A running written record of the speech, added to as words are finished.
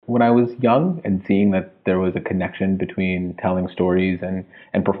when I was young and seeing that there was a connection between telling stories and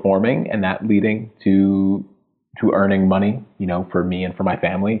performing, and that leading to earning money, for me and for my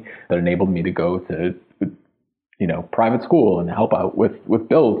family, that enabled me to go to, private school and help out with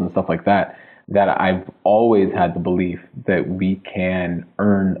bills and stuff like that, that I've always had the belief that we can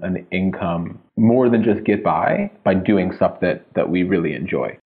earn an income more than just get by doing stuff that we really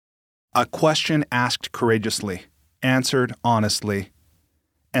enjoy. A question asked courageously, answered honestly,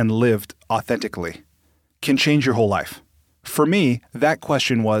 and lived authentically can change your whole life. For me, that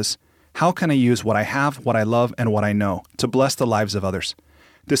question was, how can I use what I have, what I love, and what I know to bless the lives of others?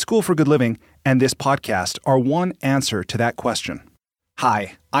 The School for Good Living and this podcast are one answer to that question.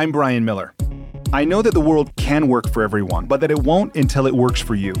 Hi, I'm Brian Miller. I know that the world can work for everyone, but that it won't until it works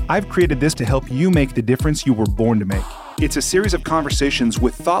for you. I've created this to help you make the difference you were born to make. It's a series of conversations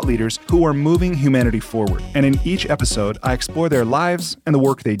with thought leaders who are moving humanity forward. And in each episode, I explore their lives and the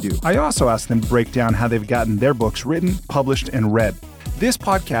work they do. I also ask them to break down how they've gotten their books written, published, and read. This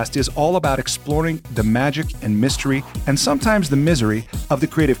podcast is all about exploring the magic and mystery, and sometimes the misery, of the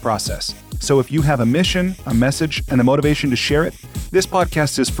creative process. So if you have a mission, a message, and the motivation to share it, this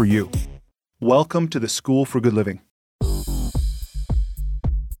podcast is for you. Welcome to the School for Good Living.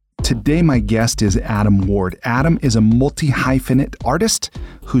 Today, my guest is Adam Ward. Adam is a multi-hyphenate artist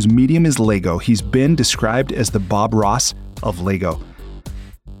whose medium is Lego. He's been described as the Bob Ross of Lego.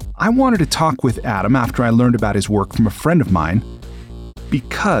 I wanted to talk with Adam after I learned about his work from a friend of mine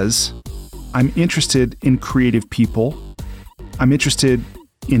because I'm interested in creative people. I'm interested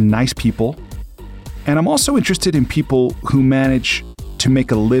in nice people. And I'm also interested in people who manage to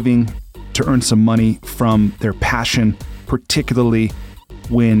make a living, to earn some money from their passion, particularly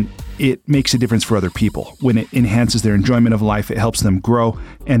when it makes a difference for other people, when it enhances their enjoyment of life, it helps them grow.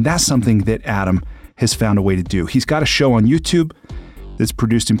 And that's something that Adam has found a way to do. He's got a show on YouTube that's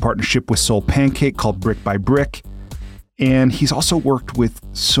produced in partnership with Soul Pancake called Brick by Brick. And he's also worked with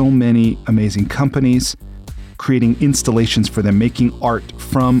so many amazing companies, creating installations for them, making art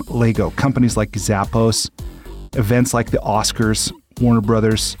from Lego. Companies like Zappos, events like the Oscars, Warner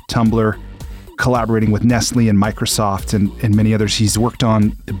Brothers, Tumblr, collaborating with Nestle and Microsoft and many others. He's worked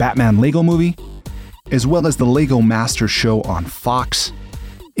on the Batman Lego movie, as well as the Lego Master Show on Fox.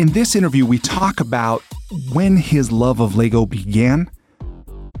 In this interview, we talk about when his love of Lego began,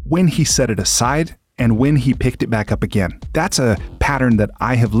 when he set it aside, and when he picked it back up again. That's a pattern that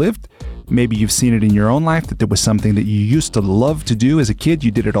I have lived. Maybe you've seen it in your own life, that there was something that you used to love to do as a kid.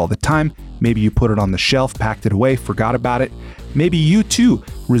 You did it all the time. Maybe you put it on the shelf, packed it away, forgot about it. Maybe you too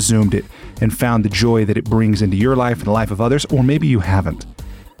resumed it and found the joy that it brings into your life and the life of others, or maybe you haven't.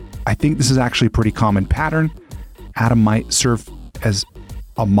 I think this is actually a pretty common pattern. Adam might serve as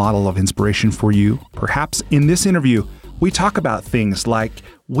a model of inspiration for you. Perhaps in this interview, we talk about things like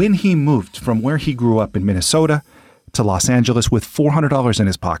when he moved from where he grew up in Minnesota to Los Angeles with $400 in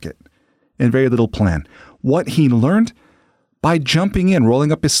his pocket and very little plan. What he learned by jumping in,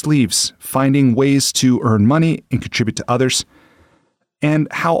 rolling up his sleeves, finding ways to earn money and contribute to others, and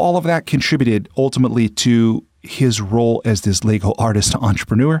how all of that contributed ultimately to his role as this Lego artist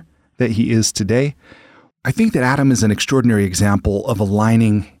entrepreneur that he is today. I think that Adam is an extraordinary example of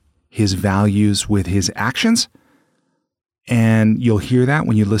aligning his values with his actions. And you'll hear that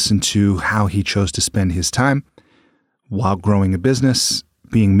when you listen to how he chose to spend his time while growing a business,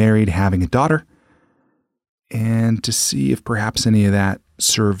 being married, having a daughter, and to see if perhaps any of that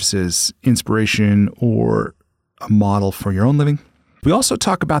serves as inspiration or a model for your own living. We also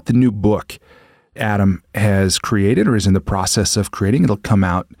talk about the new book Adam has created or is in the process of creating. It'll come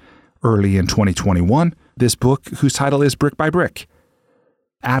out early in 2021. This book, whose title is Brick by Brick.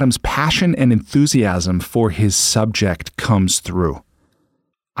 Adam's passion and enthusiasm for his subject comes through.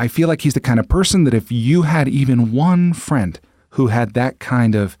 I feel like he's the kind of person that if you had even one friend who had that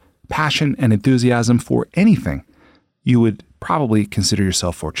kind of passion and enthusiasm for anything, you would probably consider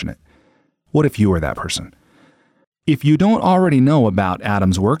yourself fortunate. What if you were that person? If you don't already know about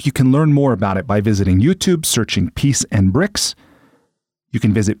Adam's work, you can learn more about it by visiting YouTube, searching Peace and Bricks. You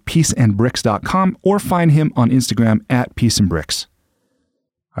can visit peaceandbricks.com or find him on Instagram at Peace and Bricks.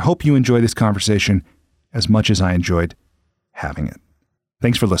 I hope you enjoy this conversation as much as I enjoyed having it.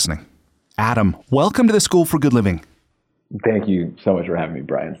 Thanks for listening. Adam, welcome to the School for Good Living. Thank you so much for having me,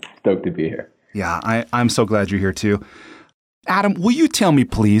 Brian. Stoked to be here. Yeah, I'm so glad you're here too. Adam, will you tell me,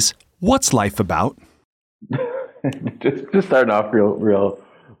 please, what's life about? just starting off real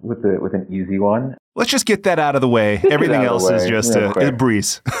with an easy one. Let's just get that out of the way. Everything else is just a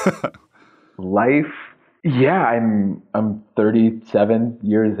breeze. Life, yeah, I'm 37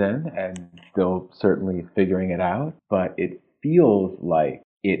 years in and still certainly figuring it out, but it feels like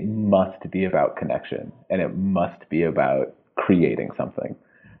it must be about connection and it must be about creating something.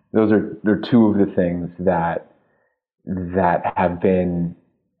 They're two of the things that have been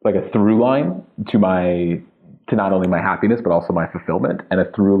like a through line to not only my happiness, but also my fulfillment, and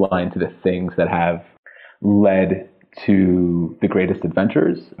a through line to the things that have led to the greatest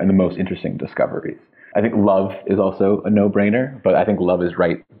adventures and the most interesting discoveries. I think love is also a no-brainer, but I think love is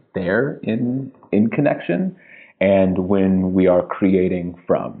right there in connection. And when we are creating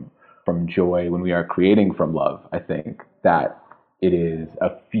from joy, when we are creating from love, I think that it is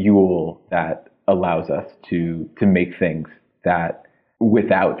a fuel that allows us to make things that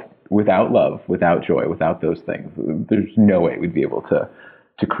without love, without joy, without those things, there's no way we'd be able to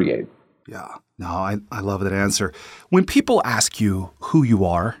create. Yeah. No, I love that answer. When people ask you who you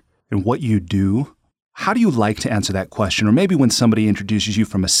are and what you do, how do you like to answer that question? Or maybe when somebody introduces you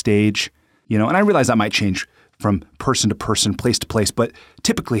from a stage, and I realize that might change from person to person, place to place, but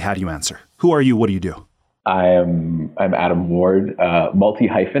typically, how do you answer? Who are you? What do you do? I'm Adam Ward.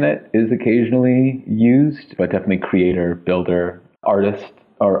 Multi-hyphenate is occasionally used, but definitely creator, builder, artist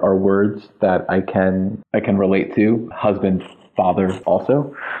are words that I can relate to. Husband, father,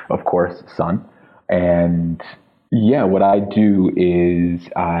 also, of course, son. And yeah, what I do is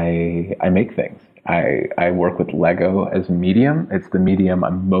I make things. I work with Lego as a medium. It's the medium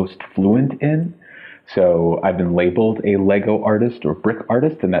I'm most fluent in. So I've been labeled a Lego artist or brick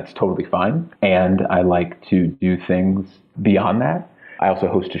artist, and that's totally fine. And I like to do things beyond that. I also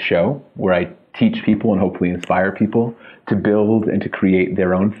host a show where I teach people and hopefully inspire people to build and to create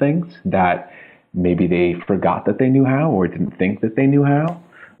their own things that maybe they forgot that they knew how or didn't think that they knew how.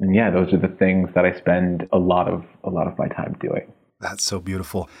 And yeah, those are the things that I spend a lot of my time doing. That's so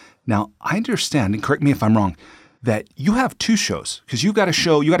beautiful. Now, I understand, and correct me if I'm wrong, that you have two shows, because you got a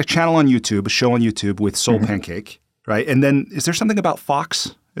channel on YouTube, a show on YouTube with Soul Pancake, right? And then is there something about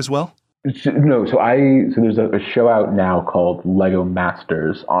Fox as well? No, so there's a show out now called Lego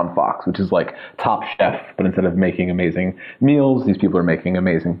Masters on Fox, which is like Top Chef, but instead of making amazing meals, these people are making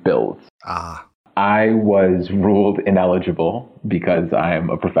amazing builds. I was ruled ineligible because I am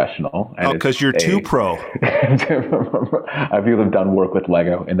a professional. And because you're too pro. People have done work with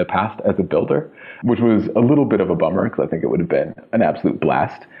Lego in the past as a builder, which was a little bit of a bummer because I think it would have been an absolute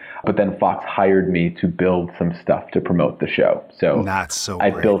blast. But then Fox hired me to build some stuff to promote the show. So that's so I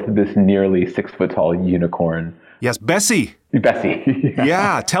great. built this nearly 6 foot tall unicorn. Yes, Bessie.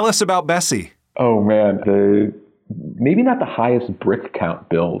 Yeah, tell us about Bessie. Oh man, maybe not the highest brick count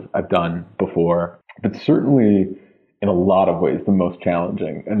build I've done before, but certainly in a lot of ways the most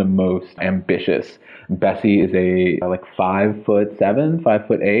challenging and the most ambitious. Bessie is a 5'7",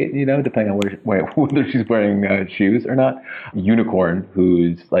 5'8", depending on whether she's wearing shoes or not. Unicorn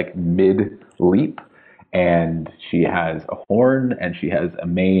who's like mid-leap, and she has a horn and she has a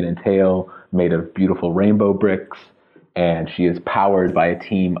mane and tail made of beautiful rainbow bricks, and she is powered by a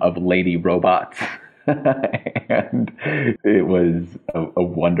team of lady robots. And it was a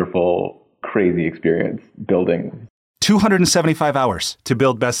wonderful, crazy experience building. 275 hours to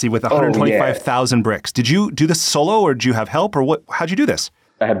build Bessie with 125,000 bricks. Did you do this solo or did you have help or what? How'd you do this?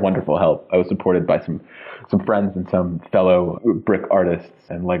 I had wonderful help. I was supported by some friends and some fellow brick artists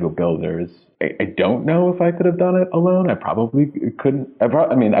and Lego builders. I don't know if I could have done it alone. I probably couldn't. I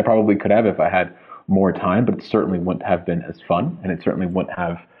probably could have if I had more time, but it certainly wouldn't have been as fun, and it certainly wouldn't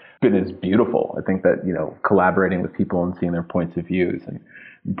have been as beautiful. I think that, collaborating with people and seeing their points of views and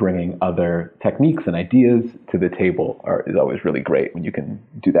bringing other techniques and ideas to the table is always really great when you can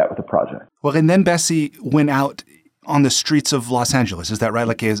do that with a project. Well, and then Bessie went out on the streets of Los Angeles. Is that right?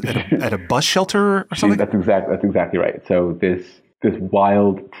 Like at a bus shelter or something? That's exactly right. So this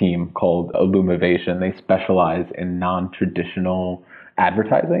wild team called Illumivation, they specialize in non-traditional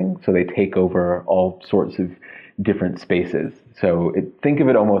advertising. So they take over all sorts of different spaces. So think of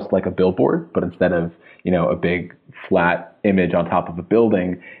it almost like a billboard, but instead of, a big flat image on top of a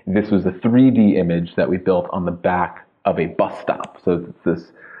building, this was a 3D image that we built on the back of a bus stop. So it's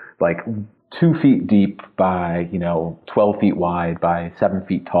this 2 feet deep by, 12 feet wide by 7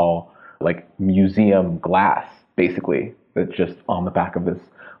 feet tall, museum glass, basically, that's just on the back of this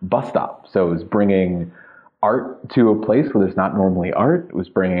bus stop. So it was bringing art to a place where there's not normally art. It was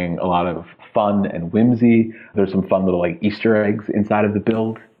bringing a lot of fun and whimsy. There's some fun little Easter eggs inside of the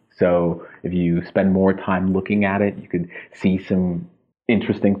build. So if you spend more time looking at it, you could see some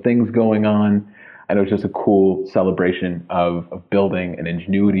interesting things going on. And it was just a cool celebration of building and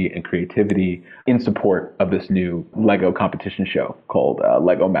ingenuity and creativity in support of this new Lego competition show called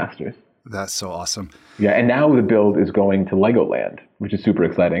Lego Masters. That's so awesome. Yeah, and now the build is going to Legoland, which is super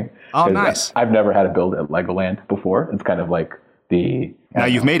exciting. Oh, nice. I've never had a build at Legoland before. It's kind of like Now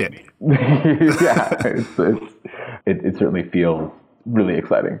you've made it. Yeah, it certainly feels really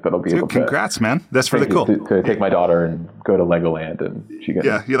exciting that I'll be able to. Congrats, man. That's really cool. To take my daughter and go to Legoland and she can.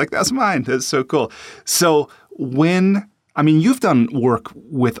 Yeah, you're like, that's mine. That's so cool. So you've done work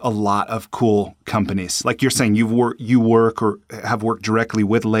with a lot of cool companies. Like you're saying, you work or have worked directly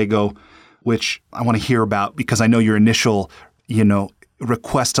with Lego, which I want to hear about because I know your initial,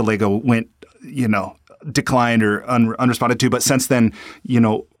 request to Lego went, declined or unresponded to. But since then,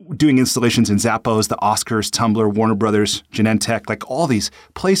 doing installations in Zappos, the Oscars, Tumblr, Warner Brothers, Genentech, like all these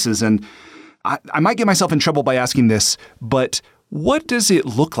places. And I might get myself in trouble by asking this, but what does it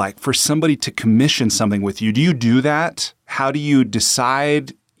look like for somebody to commission something with you? Do you do that? How do you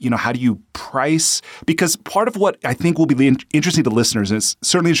decide? How do you price? Because part of what I think will be interesting to listeners, and it's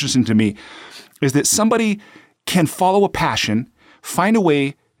certainly interesting to me, is that somebody can follow a passion, find a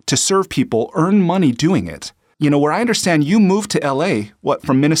way to serve people, earn money doing it. Where I understand you moved to LA,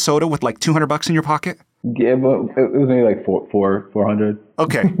 from Minnesota with like $200 in your pocket? Yeah, but it was maybe like 400.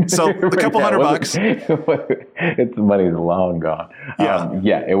 Okay, so a couple $100. It's money's long gone.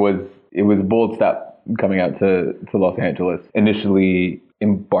 Yeah, it was a bold step coming out to Los Angeles. Initially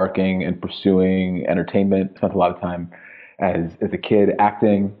embarking and pursuing entertainment, spent a lot of time as a kid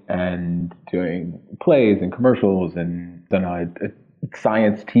acting and doing plays and commercials, and then a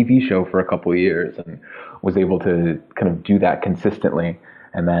science TV show for a couple of years and was able to kind of do that consistently,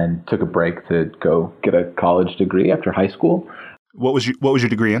 and then took a break to go get a college degree after high school. What was your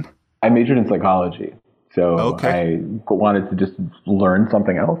degree in? I majored in psychology. So okay. I wanted to just learn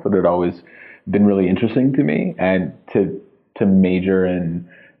something else that had always been really interesting to me, and to major in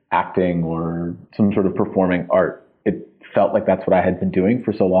acting or some sort of performing art. It felt like that's what I had been doing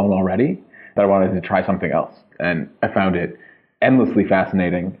for so long already that I wanted to try something else. And I found it endlessly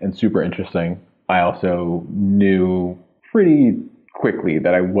fascinating and super interesting. I also knew pretty quickly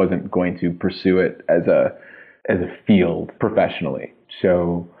that I wasn't going to pursue it as a field professionally.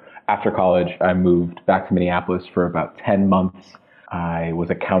 So after college, I moved back to Minneapolis for about 10 months. I was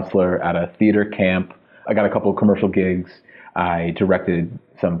a counselor at a theater camp. I got a couple of commercial gigs. I directed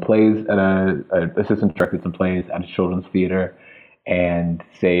some plays assistant directed some plays at a children's theater, and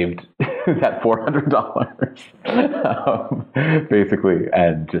saved that $400 basically,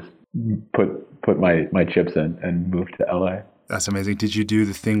 and just put my chips in and moved to LA. That's amazing. Did you do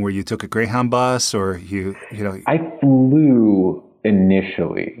the thing where you took a Greyhound bus, or I flew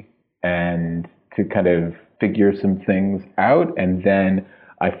initially and to kind of figure some things out, and then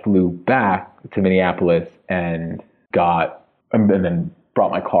I flew back to Minneapolis and then brought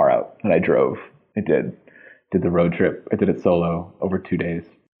my car out and I drove. I did the road trip. I did it solo over 2 days.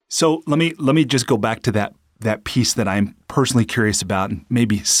 So let me just go back to that piece that I'm personally curious about, and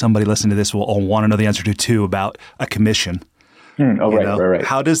maybe somebody listening to this will all want to know the answer to too, about a commission. Right.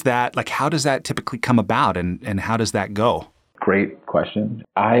 How does that typically come about, and how does that go? Great question.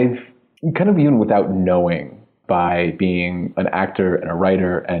 I've kind of, even without knowing, by being an actor and a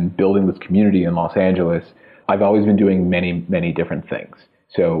writer and building this community in Los Angeles, I've always been doing many, many different things.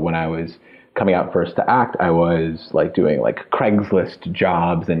 So when I was coming out first to act, I was like doing like Craigslist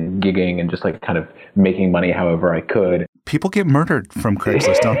jobs and gigging and just like kind of making money however I could. People get murdered from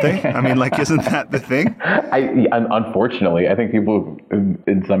Craigslist, don't they? I mean, like, isn't that the thing? Unfortunately, I think people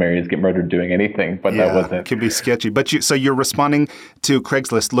in some areas get murdered doing anything, but that wasn't. It can be sketchy. But so you're responding to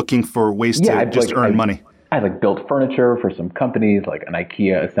Craigslist looking for ways to just earn money. I built furniture for some companies, like an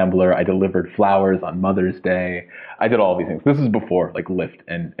IKEA assembler. I delivered flowers on Mother's Day. I did all these things. This is before like Lyft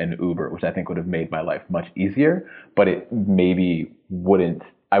and Uber, which I think would have made my life much easier, but it maybe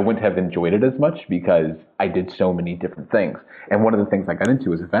I wouldn't have enjoyed it as much because I did so many different things. And one of the things I got into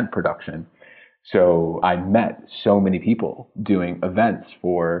was event production. So I met so many people doing events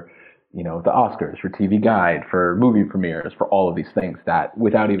for, the Oscars, for TV Guide, for movie premieres, for all of these things, that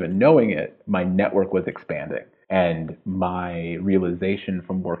without even knowing it, my network was expanding. And my realization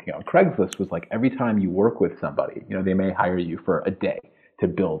from working on Craigslist was like, every time you work with somebody, they may hire you for a day to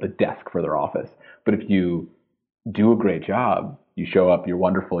build a desk for their office. But if you do a great job, you show up, you're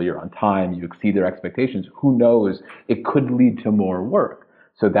wonderful, you're on time, you exceed their expectations, who knows, it could lead to more work.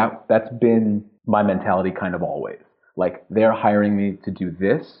 So that's been my mentality kind of always. Like, they're hiring me to do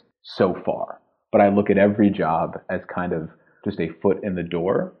this so far, but I look at every job as kind of just a foot in the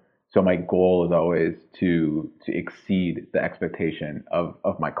door. So my goal is always to exceed the expectation of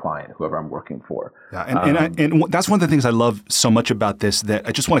my client, whoever I'm working for. Yeah, and that's one of the things I love so much about this, that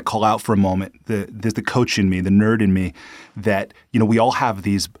I just want to call out for a moment, the coach in me, the nerd in me, that we all have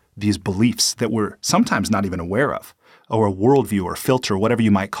these beliefs that we're sometimes not even aware of, or a worldview or filter, whatever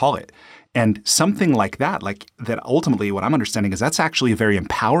you might call it. And something like that ultimately what I'm understanding is that's actually a very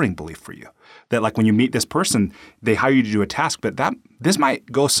empowering belief for you. That like when you meet this person, they hire you to do a task, but this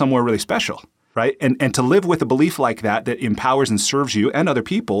might go somewhere really special, right? And to live with a belief like that empowers and serves you and other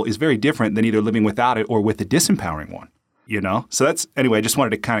people is very different than either living without it or with a disempowering one. So that's, anyway, I just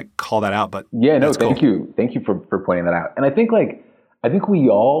wanted to kind of call that out, but yeah, no, thank you. Thank you for pointing that out. And I think we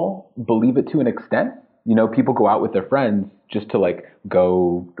all believe it to an extent. People go out with their friends just to like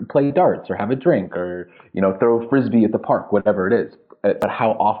go play darts or have a drink or, throw a frisbee at the park, whatever it is. But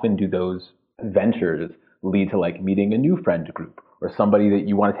how often do those ventures lead to like meeting a new friend group or somebody that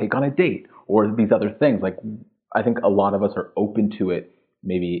you want to take on a date or these other things? Like, I think a lot of us are open to it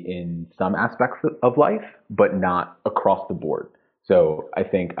maybe in some aspects of life, but not across the board. So I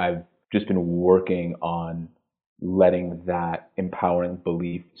think I've just been working on letting that empowering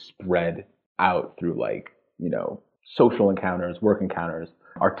belief spread out through social encounters, work encounters,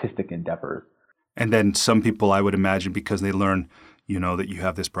 artistic endeavors. And then some people, I would imagine, because they learn, that you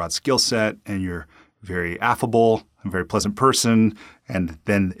have this broad skill set and you're very affable, a very pleasant person. And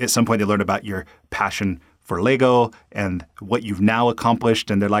then at some point they learn about your passion for Lego and what you've now accomplished.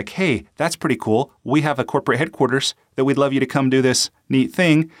 And they're like, hey, that's pretty cool. We have a corporate headquarters that we'd love you to come do this neat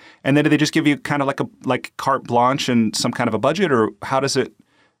thing. And then do they just give you kind of like carte blanche and some kind of a budget, or how's it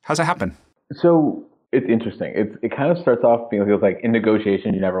happen? So it's interesting. It kind of starts off being like in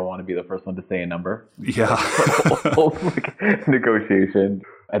negotiation, you never want to be the first one to say a number. Yeah. Negotiation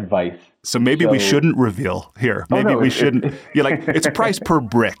advice. So maybe we shouldn't reveal here. Maybe we shouldn't. It's price per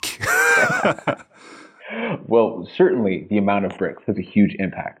brick. Well, certainly the amount of bricks has a huge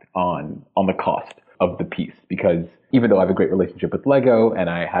impact on the cost of the piece, because even though I have a great relationship with Lego and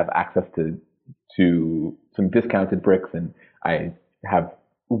I have access to some discounted bricks and I have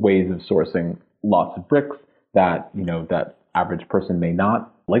ways of sourcing lots of bricks that, that average person may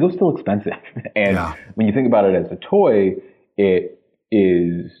not, Lego's still expensive. And when you think about it as a toy, it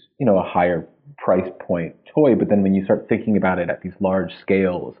is, a higher price point toy. But then when you start thinking about it at these large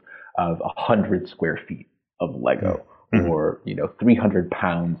scales of 100 square feet of Lego, or 300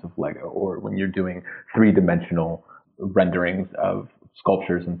 pounds of Lego, or when you're doing 3-dimensional renderings of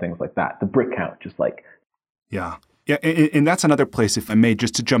sculptures and things like that, the brick count just Yeah, and that's another place, if I may,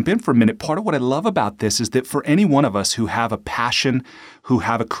 just to jump in for a minute. Part of what I love about this is that for any one of us who have a passion, who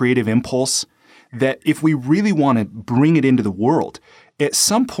have a creative impulse, that if we really want to bring it into the world, at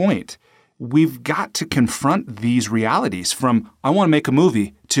some point, we've got to confront these realities from, I want to make a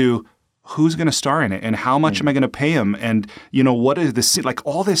movie, to who's going to star in it and how much am I going to pay him? And, what is the, like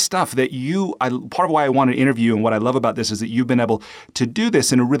all this stuff that part of why I wanted to interview and what I love about this is that you've been able to do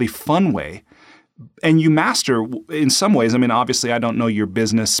this in a really fun way. And you master in some ways, obviously I don't know your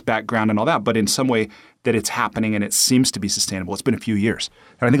business background and all that, but in some way that it's happening and it seems to be sustainable. It's been a few years.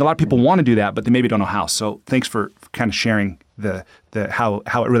 And I think a lot of people want to do that, but they maybe don't know how. So thanks for kind of sharing the how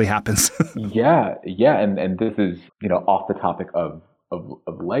it really happens. Yeah. And this is, off the topic of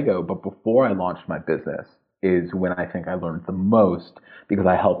Lego, but before I launched my business is when I think I learned the most, because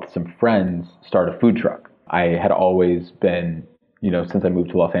I helped some friends start a food truck. I had always been, since I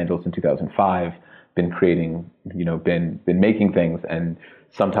moved to Los Angeles in 2005, been creating, been making things, and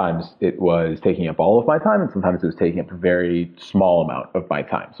sometimes it was taking up all of my time and sometimes it was taking up a very small amount of my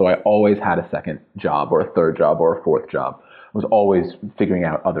time. So I always had a second job or a third job or a fourth job. I was always figuring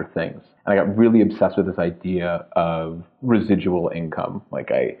out other things. And I got really obsessed with this idea of residual income.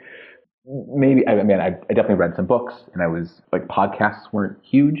 I definitely read some books, and I was podcasts weren't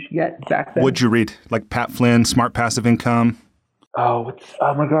huge yet back then. What'd you read? Like Pat Flynn, Smart Passive Income? Oh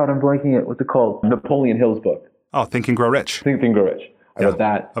my God, I'm blanking it. What's it called? Napoleon Hill's book. Oh, Think and Grow Rich. Think and Grow Rich. I read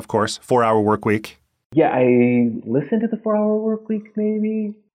that. Of course. 4-Hour Work Week. Yeah, I listened to the 4-Hour Work Week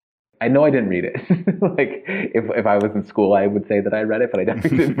maybe. I know I didn't read it. If I was in school, I would say that I read it, but I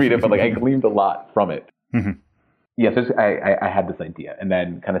definitely didn't read it. But I gleaned a lot from it. Mm-hmm. Yeah, so I had this idea. And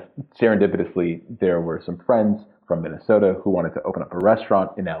then kind of serendipitously, there were some friends from Minnesota who wanted to open up a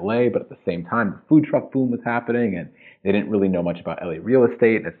restaurant in LA, but at the same time, the food truck boom was happening, and they didn't really know much about LA real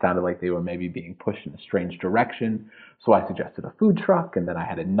estate. It sounded like they were maybe being pushed in a strange direction. So I suggested a food truck, and then I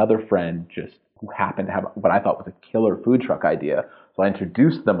had another friend who happened to have what I thought was a killer food truck idea. So I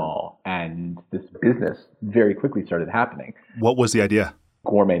introduced them all, and this business very quickly started happening. What was the idea?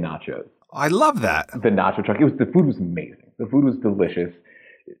 Gourmet nachos. I love that. The nacho truck. The food was amazing. The food was delicious.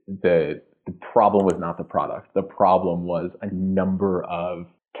 The problem was not the product. The problem was a number of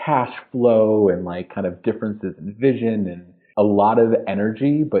cash flow and kind of differences in vision and a lot of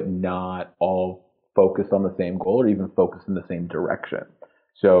energy, but not all focused on the same goal or even focused in the same direction.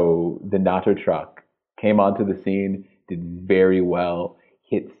 So the nacho truck came onto the scene, did very well.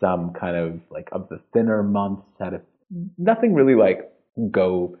 hit some kind of like of the thinner months, nothing really like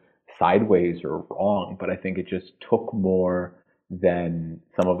go sideways or wrong, but I think it just took more than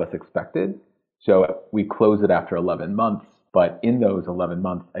some of us expected. So we closed it after 11 months, but in those 11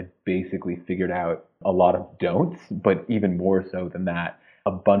 months, I basically figured out a lot of don'ts, but even more so than that,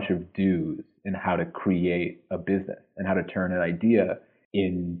 a bunch of do's in how to create a business and how to turn an idea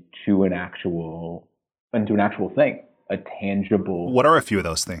into an actual thing, a tangible. What are a few of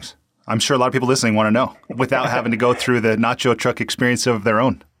those things? I'm sure a lot of people listening want to know without having to go through the nacho truck experience of their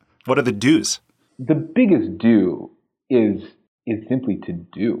own. What are the do's? The biggest do is simply to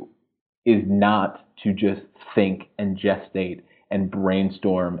do, is not to just think and gestate and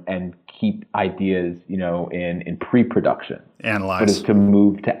brainstorm and keep ideas, in pre-production. Analyze. But is to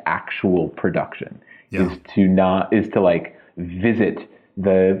move to actual production. Yeah. Is to like visit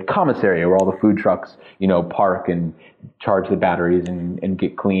the commissary where all the food trucks, park and charge the batteries and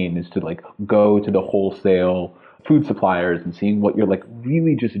get clean, is to like go to the wholesale food suppliers and seeing what you're like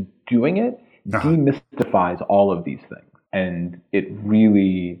really just doing it demystifies all of these things. And it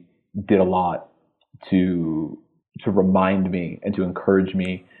really did a lot to remind me and to encourage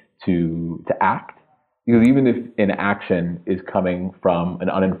me to act. Because even if an action is coming from an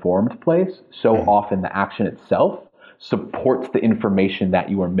uninformed place, so often the action itself supports the information that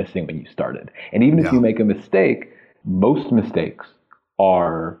you were missing when you started. And even if you make a mistake, most mistakes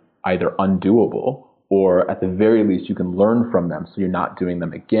are either undoable or at the very least you can learn from them so you're not doing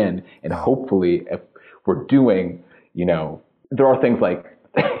them again. And hopefully if we're doing, there are things like,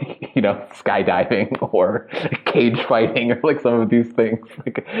 skydiving or cage fighting or like some of these things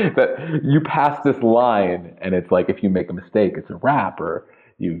like that you pass this line and it's like if you make a mistake, it's a wrap or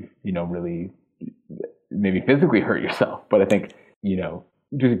you've, really maybe physically hurt yourself. But I think,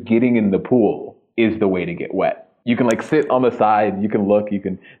 just getting in the pool is the way to get wet. You can like sit on the side, you can look, you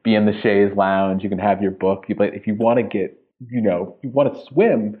can be in the chaise lounge, you can have your book. But if you want to get, you want to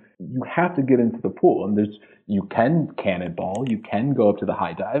swim, you have to get into the pool. And you can cannonball, you can go up to the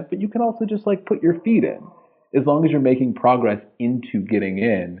high dive, but you can also just like put your feet in. As long as you're making progress into getting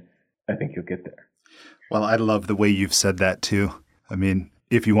in, I think you'll get there. Well, I love the way you've said that too. I mean,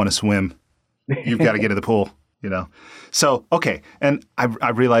 if you want to swim, you've got to get in the pool. So, okay. And I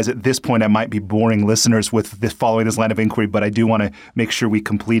realize at this point I might be boring listeners with this following this line of inquiry, but I do want to make sure we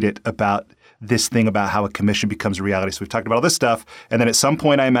complete it about this thing about how a commission becomes a reality. So we've talked about all this stuff. And then at some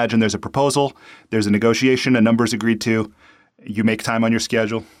point, I imagine there's a proposal, there's a negotiation, a number's agreed to. You make time on your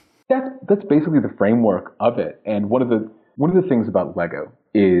schedule. That's basically the framework of it. And one of the things about Lego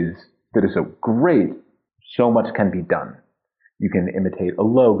is that it's so great, so much can be done. You can imitate a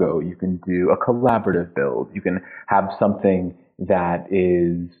logo. You can do a collaborative build. You can have something that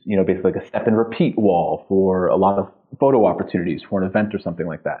is, basically like a step and repeat wall for a lot of photo opportunities for an event or something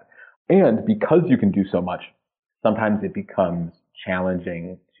like that. And because you can do so much, sometimes it becomes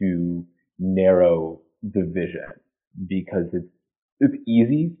challenging to narrow the vision because it's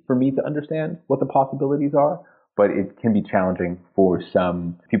easy for me to understand what the possibilities are, but it can be challenging for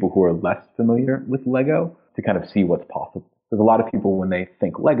some people who are less familiar with Lego to kind of see what's possible. Because a lot of people, when they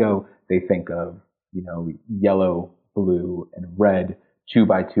think Lego, they think of, yellow, blue, and red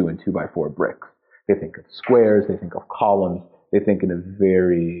 2x2 and 2x4 bricks. They think of squares, they think of columns, they think in a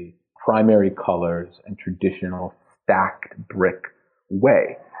very primary colors and traditional stacked brick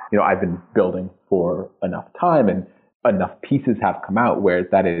way. I've been building for enough time and enough pieces have come out where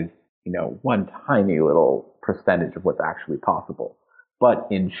that is, one tiny little percentage of what's actually possible. But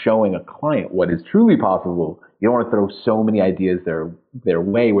in showing a client what is truly possible, you don't want to throw so many ideas their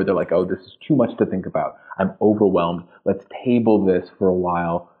way where they're like, oh, this is too much to think about. I'm overwhelmed. Let's table this for a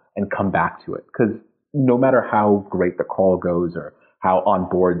while and come back to it. Because no matter how great the call goes or how on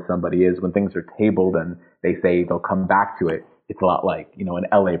board somebody is, when things are tabled and they say they'll come back to it, it's a lot like, an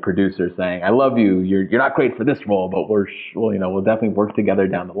LA producer saying, I love you. You're not great for this role, but we'll definitely work together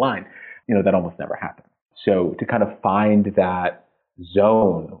down the line. That almost never happens. So to kind of find that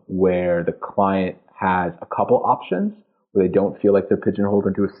zone where the client has a couple options where they don't feel like they're pigeonholed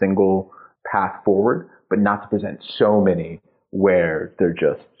into a single path forward, but not to present so many where they're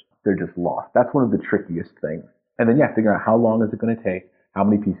just lost. That's one of the trickiest things. And then, figure out how long is it going to take? How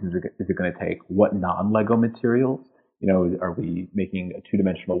many pieces is it going to take? What non-Lego materials? Are we making a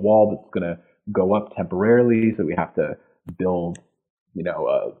two-dimensional wall that's going to go up temporarily? So we have to build,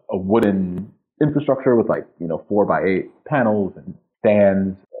 a wooden infrastructure with 4x8 panels and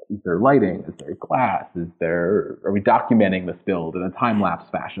stands. Is there lighting? Is there glass? Are we documenting this build in a time-lapse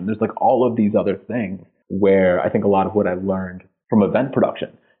fashion? There's all of these other things where I think a lot of what I've learned from event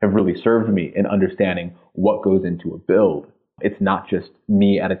production have really served me in understanding what goes into a build It's not just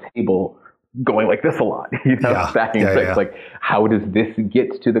me at a table going like this a lot, stacking bricks. Yeah. Like, how does this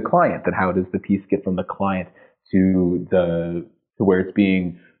get to the client? And how does the piece get from the client to where it's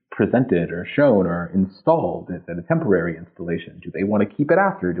being presented or shown or installed? Is it a temporary installation? Do they want to keep it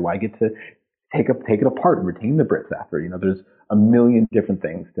after? Do I get to take it apart and retain the bricks after? There's a million different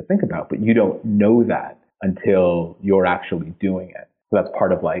things to think about, but you don't know that until you're actually doing it. So that's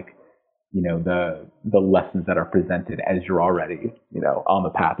part of like, the lessons that are presented as you're already, on the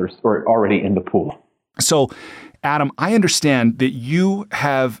path or already in the pool. So, Adam, I understand that you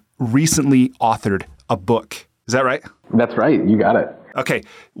have recently authored a book. Is that right? That's right. You got it. Okay.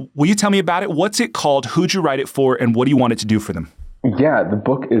 Will you tell me about it? What's it called? Who'd you write it for? And what do you want it to do for them? Yeah, the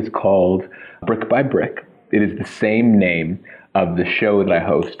book is called Brick by Brick. It is the same name of the show that I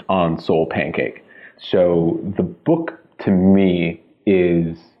host on Soul Pancake. So the book to me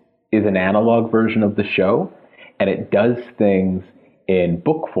is an analog version of the show, and it does things in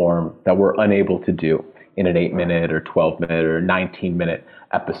book form that we're unable to do in an 8-minute or 12-minute or 19-minute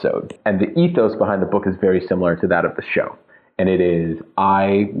episode. And the ethos behind the book is very similar to that of the show. And it is,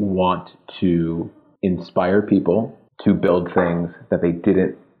 I want to inspire people to build things that they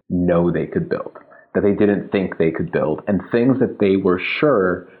didn't know they could build, that they didn't think they could build, and things that they were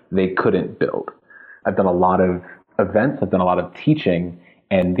sure they couldn't build. I've done a lot of events, I've done a lot of teaching,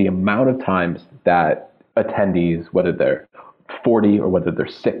 and the amount of times that attendees, whether they're 40 or whether they're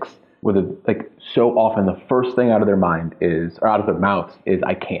 6, so often the first thing out of their mind is, or out of their mouths is,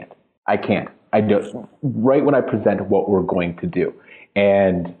 I can't. I don't, right when I present what we're going to do.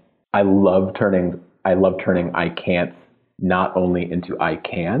 And I love turning I can'ts not only into I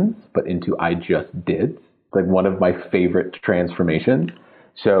cans, but into I just did. Like one of my favorite transformations.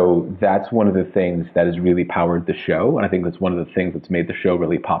 So that's one of the things that has really powered the show. And I think that's one of the things that's made the show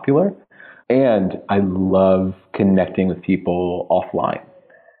really popular. And I love connecting with people offline.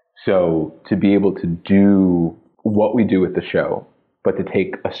 So to be able to do what we do with the show, but to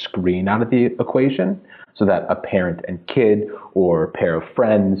take a screen out of the equation so that a parent and kid or a pair of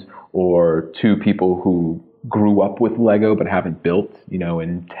friends or two people who grew up with Lego but haven't built,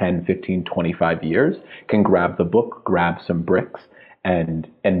 in 10, 15, 25 years can grab the book, grab some bricks, and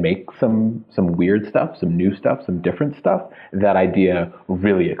make some weird stuff, some new stuff, some different stuff. That idea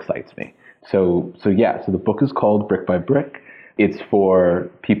really excites me. So the book is called Brick by Brick. It's for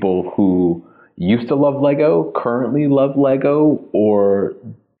people who used to love Lego, currently love Lego, or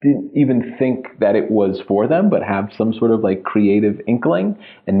didn't even think that it was for them, but have some sort of like creative inkling.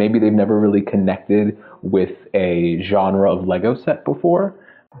 And maybe they've never really connected with a genre of Lego set before.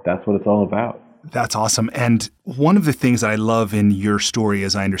 That's what it's all about. That's awesome. And one of the things that I love in your story,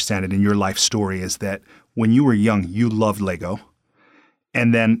 as I understand it, in your life story, is that when you were young, you loved Lego.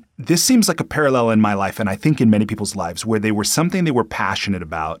 And then this seems like a parallel in my life, and I think in many people's lives, where they were something they were passionate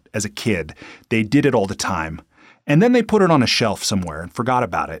about as a kid. They did it all the time. And then they put it on a shelf somewhere and forgot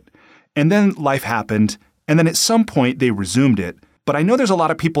about it. And then life happened. And then at some point they resumed it. But I know there's a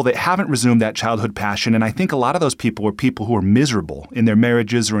lot of people that haven't resumed that childhood passion. And I think a lot of those people are people who are miserable in their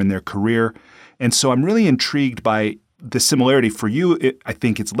marriages or in their career. And so I'm really intrigued by the similarity. For you, I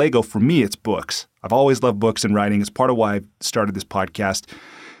think it's Lego. For me, it's books. I've always loved books and writing. It's part of why I started this podcast.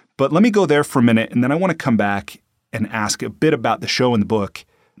 But let me go there for a minute, and then I want to come back and ask a bit about the show and the book.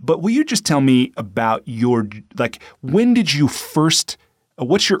 But will you just tell me about when did you first,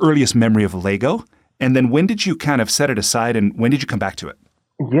 what's your earliest memory of Lego? And then when did you kind of set it aside, and when did you come back to it?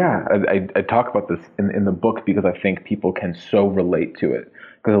 Yeah, I talk about this in the book because I think people can so relate to it.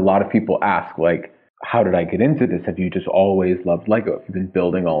 Because a lot of people ask, like, how did I get into this? Have you just always loved Lego? Have you been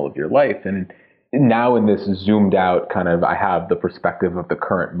building all of your life? And now in this zoomed out kind of, I have the perspective of the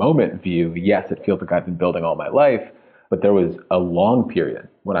current moment view. Yes, it feels like I've been building all my life, but there was a long period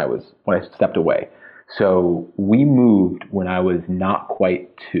when I stepped away. So we moved when I was not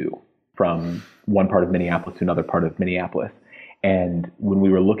quite 2 from one part of Minneapolis to another part of Minneapolis. And when we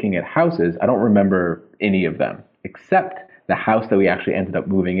were looking at houses, I don't remember any of them except the house that we actually ended up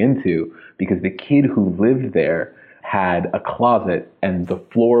moving into, because the kid who lived there had a closet and the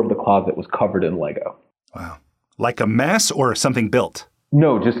floor of the closet was covered in Lego. Wow. Like a mess or something built?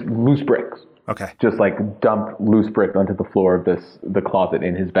 No, just loose bricks. Okay. Just like dumped loose bricks onto the floor of the closet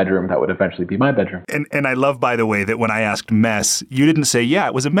in his bedroom that would eventually be my bedroom. And I love, by the way, that when I asked mess, you didn't say, yeah,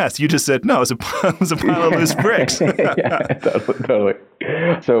 it was a mess. You just said, no, it was a pile of loose bricks. Yeah, totally.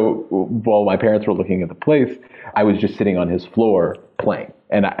 So while my parents were looking at the place, I was just sitting on his floor playing.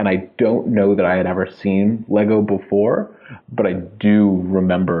 And I don't know that I had ever seen Lego before, but I do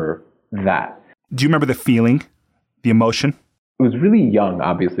remember that. Do you remember the feeling, the emotion? It was really young,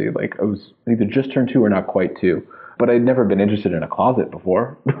 obviously. Like I was either just turned 2 or not quite 2. but I'd never been interested in a closet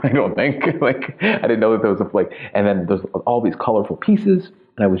before. I don't think. Like, I didn't know that there was and then there's all these colorful pieces,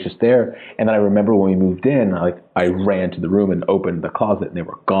 and I was just there. And then I remember when we moved in, I ran to the room and opened the closet, and they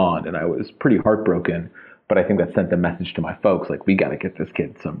were gone, and I was pretty heartbroken. But I think that sent the message to my folks, like, we got to get this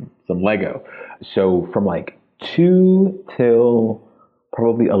kid some Lego. So from like 2 till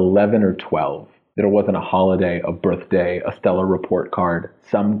probably 11 or 12, there wasn't a holiday, a birthday, a stellar report card,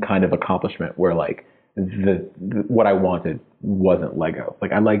 some kind of accomplishment where like what I wanted wasn't Lego.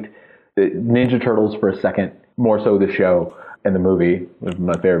 Like, I liked the Ninja Turtles for a second, more so the show and the movie. Was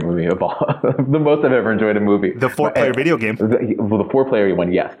my favorite movie of all. The most I've ever enjoyed a movie. The 4-player video game. The 4-player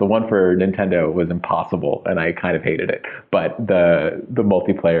one, yes. The one for Nintendo was impossible, and I kind of hated it. But the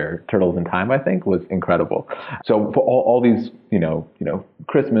multiplayer Turtles in Time, I think, was incredible. So for all these,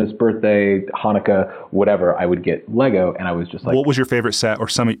 Christmas, birthday, Hanukkah, whatever, I would get Lego, and I was just like, what was your favorite set, or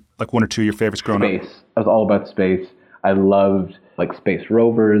some, like one or two of your favorites growing up? Space. I was all about space. I loved like space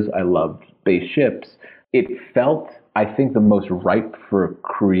rovers. I loved spaceships. It felt, I think, the most ripe for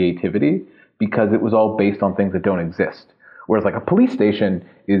creativity because it was all based on things that don't exist. Whereas like a police station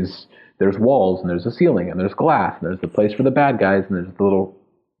there's walls and there's a ceiling and there's glass and there's the place for the bad guys and there's the little,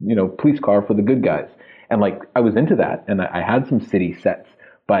 police car for the good guys. And like, I was into that, and I had some city sets,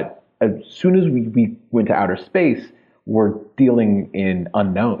 but as soon as we went to outer space, we're dealing in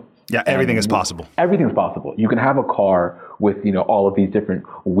unknowns. Yeah, everything is possible. Everything's possible. You can have a car with, all of these different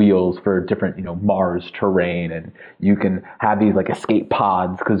wheels for different, Mars terrain, and you can have these like escape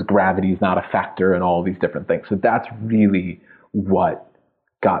pods because gravity is not a factor and all these different things. So that's really what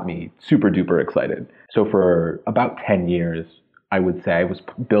got me super duper excited. So for about 10 years, I would say I was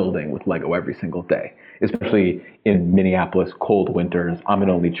building with Lego every single day, especially in Minneapolis, cold winters. I'm an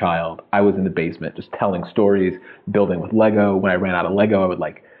only child. I was in the basement just telling stories, building with Lego. When I ran out of Lego, I would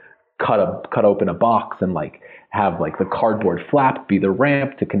like cut open a box and like have like the cardboard flap be the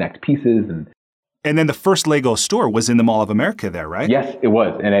ramp to connect pieces. And then the first Lego store was in the Mall of America there, right? Yes, it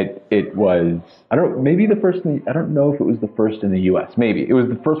was. And it was, I don't know if it was the first in the US. Maybe it was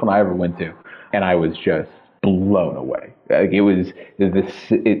the first one I ever went to, and I was just blown away. Like, it was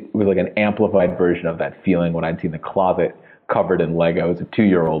like an amplified version of that feeling when I'd seen the closet covered in Lego as a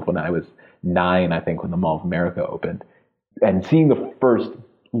 2-year-old when I was 9, I think, when the Mall of America opened, and seeing the first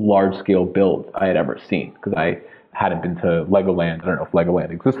large-scale builds I had ever seen, because I hadn't been to Legoland. I don't know if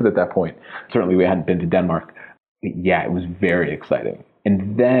Legoland existed at that point. Certainly we hadn't been to Denmark. Yeah, it was very exciting.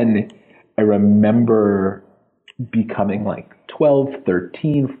 And then I remember becoming like 12,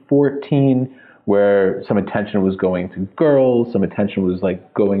 13, 14, where some attention was going to girls, some attention was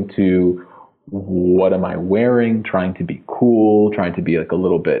like going to what am I wearing, trying to be cool, trying to be like a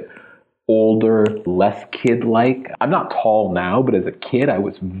little bit older, less kid-like. I'm not tall now, but as a kid, I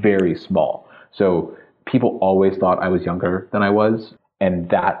was very small. So people always thought I was younger than I was, and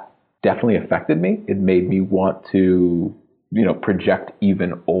that definitely affected me. It made me want to, project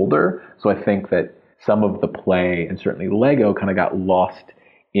even older. So I think that some of the play, and certainly Lego, kind of got lost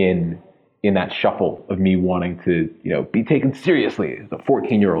in that shuffle of me wanting to, be taken seriously as a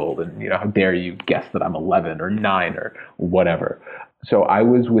 14-year-old, and, how dare you guess that I'm 11 or 9 or whatever. So I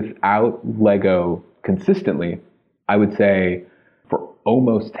was without Lego consistently, I would say, for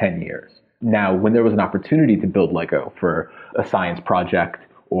almost 10 years. Now, when there was an opportunity to build Lego for a science project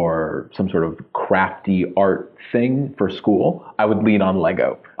or some sort of crafty art thing for school, I would lean on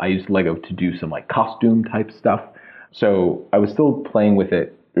Lego. I used Lego to do some like costume type stuff. So I was still playing with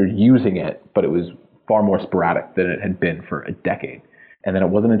it or using it, but it was far more sporadic than it had been for a decade. And then it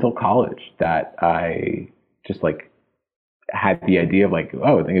wasn't until college that I just like had the idea of like,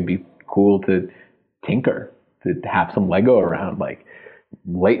 oh, I think it'd be cool to tinker, to have some Lego around, like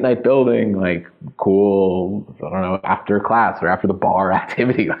late night building, like cool, I don't know, after class or after the bar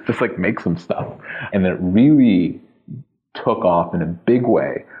activity, just like make some stuff. And then it really took off in a big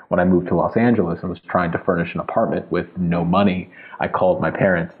way when I moved to Los Angeles and was trying to furnish an apartment with no money. I called my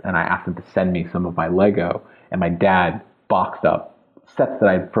parents and I asked them to send me some of my Lego, and my dad boxed up sets that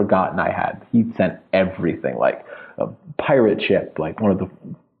I'd forgotten I had. He'd sent everything, like a pirate ship, like one of the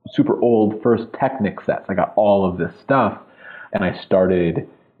super old first Technic sets. I got all of this stuff, and I started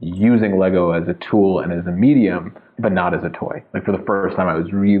using Lego as a tool and as a medium, but not as a toy. Like for the first time, I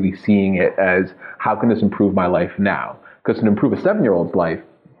was really seeing it as, how can this improve my life now? Because to improve a 7-year-old's life,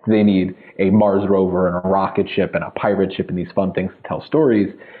 they need a Mars rover and a rocket ship and a pirate ship and these fun things to tell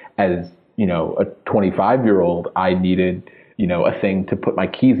stories. As, you know, a 25-year-old, I needed, you know, a thing to put my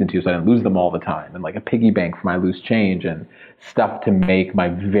keys into so I didn't lose them all the time, and like a piggy bank for my loose change, and stuff to make my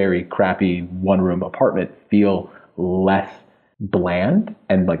very crappy one-room apartment feel less bland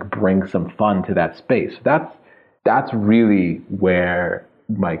and like bring some fun to that space. That's that's really where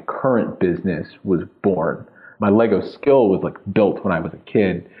my current business was born. My Lego skill was like built when I was a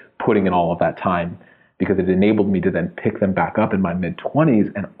kid, putting in all of that time, because it enabled me to then pick them back up in my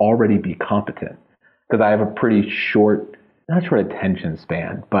mid-20s and already be competent. Because I have a pretty short, not short attention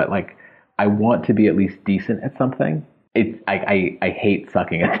span, but like I want to be at least decent at something. I hate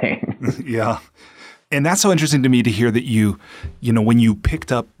sucking at things. Yeah. And that's so interesting to me to hear that you know, when you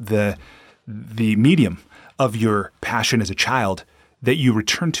picked up the medium of your passion as a child, that you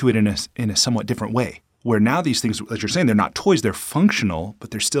returned to it in a somewhat different way. Where now these things, as you're saying, they're not toys, they're functional, but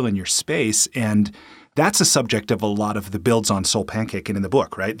they're still in your space. And that's a subject of a lot of the builds on SoulPancake and in the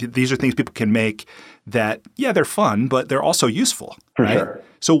book, right? These are things people can make that, yeah, they're fun, but they're also useful. For right? sure.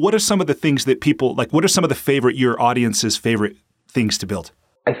 So what are some of the things that people, like what are some of your audience's favorite things to build?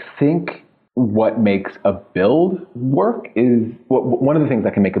 I think what makes a build work is, one of the things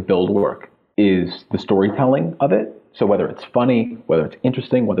that can make a build work is the storytelling of it. So whether it's funny, whether it's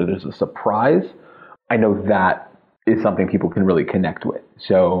interesting, whether there's a surprise, I know that is something people can really connect with.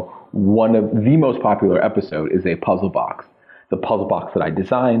 So one of the most popular episode is a puzzle box. The puzzle box that I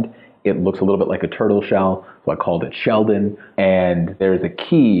designed, it looks a little bit like a turtle shell, so I called it Sheldon. And there's a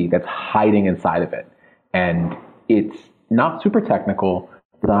key that's hiding inside of it. And it's not super technical,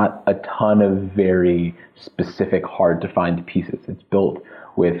 not a ton of very specific, hard to find pieces. It's built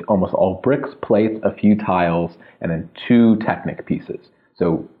with almost all bricks, plates, a few tiles, and then 2 Technic pieces.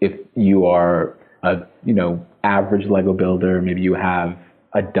 So if you are a average Lego builder, maybe you have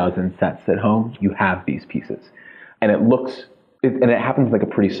a dozen sets at home, you have these pieces. And it happens like a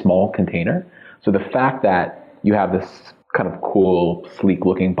pretty small container. So the fact that you have this kind of cool, sleek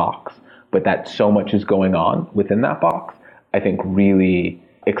looking box, but that so much is going on within that box, I think really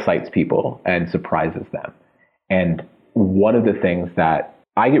excites people and surprises them. And one of the things that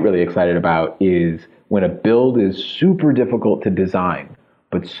I get really excited about is when a build is super difficult to design,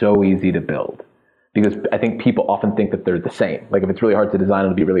 but so easy to build. Because I think people often think that they're the same. Like if it's really hard to design,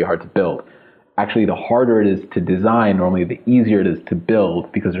 it'll be really hard to build. Actually, the harder it is to design, normally the easier it is to build,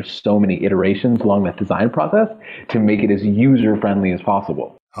 because there's so many iterations along that design process to make it as user-friendly as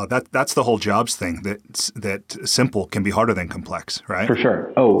possible. Oh, that's the whole Jobs thing, that simple can be harder than complex, right? For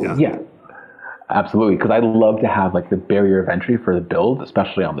sure. Oh, yeah. Absolutely. Because I love to have like the barrier of entry for the build,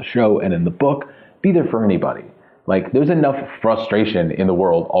 especially on the show and in the book, be there for anybody. Like there's enough frustration in the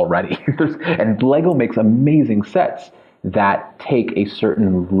world already. And Lego makes amazing sets that take a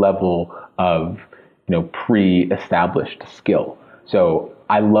certain level of, pre-established skill. So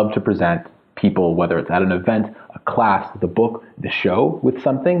I love to present people, whether it's at an event, a class, the book, the show, with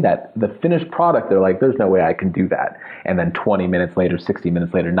something that the finished product, they're like, there's no way I can do that. And then 20 minutes later, 60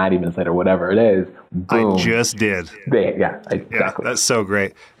 minutes later, 90 minutes later, whatever it is, boom. I just did. Exactly. Yeah, that's so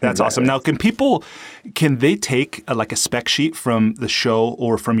great. That's awesome. Now, can they take a spec sheet from the show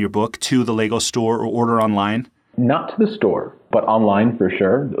or from your book to the Lego store or order online? Not to the store, but online for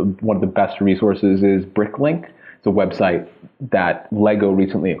sure. One of the best resources is Bricklink. It's a website that Lego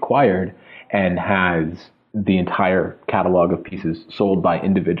recently acquired and has the entire catalog of pieces sold by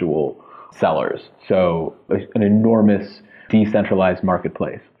individual sellers. So an enormous decentralized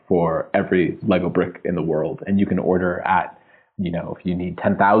marketplace for every Lego brick in the world. And you can order at, if you need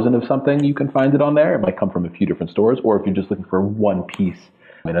 10,000 of something, you can find it on there. It might come from a few different stores, or if you're just looking for one piece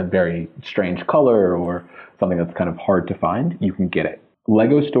in a very strange color or something that's kind of hard to find, you can get it.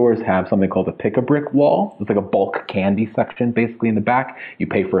 Lego stores have something called a pick-a-brick wall. It's like a bulk candy section basically in the back. You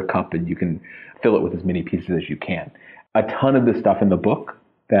pay for a cup and you can fill it with as many pieces as you can. A ton of the stuff in the book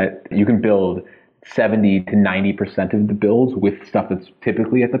that you can build 70 to 90% of the builds with stuff that's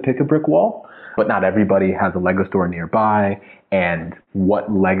typically at the pick-a-brick wall, but not everybody has a Lego store nearby. And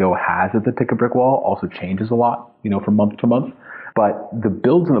what Lego has at the pick-a-brick wall also changes a lot, from month to month. But the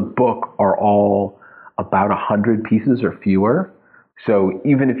builds in the book are all about 100 pieces or fewer. So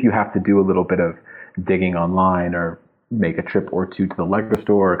even if you have to do a little bit of digging online or make a trip or two to the Lego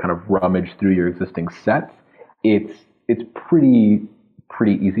store or kind of rummage through your existing sets, it's pretty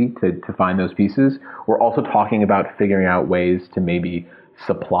easy to find those pieces. We're also talking about figuring out ways to maybe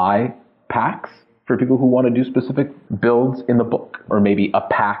supply packs for people who want to do specific builds in the book, or maybe a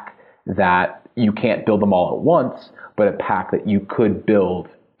pack that you can't build them all at once, but a pack that you could build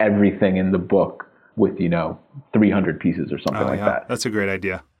everything in the book with, 300 pieces or something like that. That's a great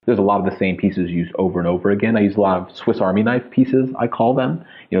idea. There's a lot of the same pieces used over and over again. I use a lot of Swiss Army knife pieces, I call them,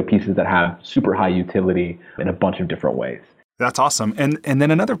 pieces that have super high utility in a bunch of different ways. That's awesome. And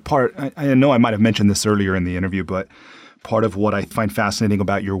then another part, I know I might have mentioned this earlier in the interview, but part of what I find fascinating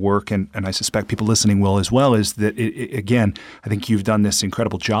about your work, and I suspect people listening will as well, is that, again, I think you've done this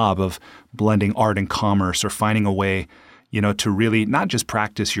incredible job of blending art and commerce, or finding a way, to really not just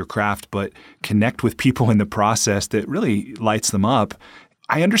practice your craft, but connect with people in the process that really lights them up.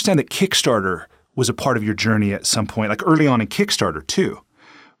 I understand that Kickstarter was a part of your journey at some point, like early on in Kickstarter too,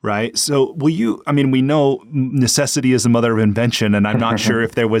 right? So we know necessity is the mother of invention, and I'm not sure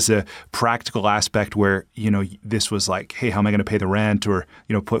if there was a practical aspect where, this was like, hey, how am I going to pay the rent, or,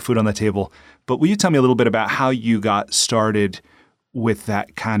 put food on the table? But will you tell me a little bit about how you got started with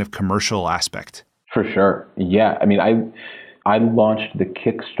that kind of commercial aspect? For sure. Yeah. I mean, I launched the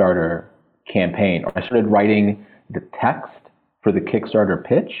Kickstarter campaign, or I started writing the text for the Kickstarter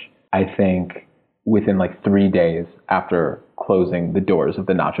pitch, I think within like 3 days after closing the doors of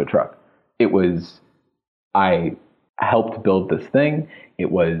the nacho truck. I helped build this thing.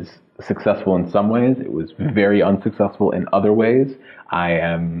 It was successful in some ways. It was very unsuccessful in other ways. I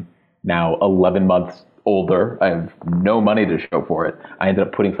am now 11 months older. I have no money to show for it. I ended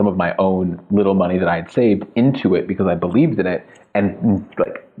up putting some of my own little money that I had saved into it because I believed in it, and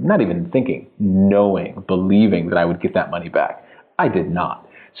like not even thinking, knowing, believing that I would get that money back. I did not.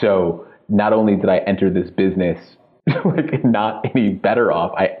 So not only did I enter this business like not any better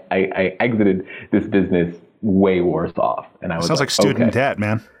off, I exited this business way worse off. And I was sounds like student debt,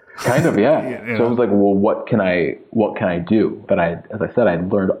 man. Kind of, yeah. So I was like, well, what can I do? But as I said, I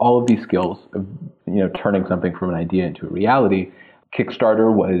learned all of these skills of, turning something from an idea into a reality.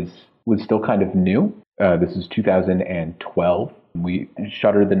 Kickstarter was still kind of new. This is 2012. We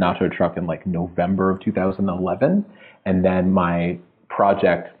shuttered the nacho truck in like November of 2011. And then my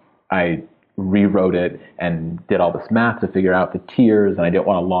project, I rewrote it and did all this math to figure out the tiers. And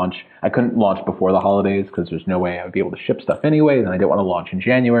I couldn't launch before the holidays because there's no way I would be able to ship stuff anyways. And I didn't want to launch in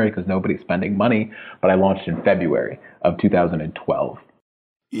January because nobody's spending money. But I launched in February of 2012.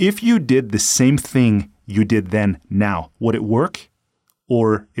 If you did the same thing you did then now, would it work?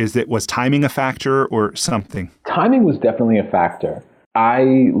 Or was timing a factor or something? Timing was definitely a factor.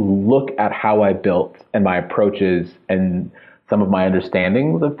 I look at how I built and my approaches and some of my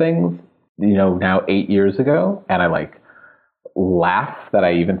understandings of things, now 8 years ago, and I laugh that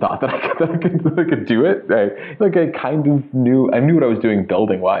I even thought that I could do it. I kind of knew what I was doing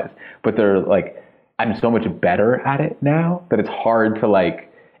building wise, but I'm so much better at it now that it's hard to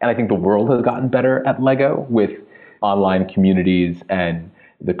and I think the world has gotten better at Lego with online communities and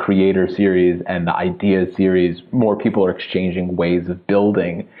the creator series and the idea series. More people are exchanging ways of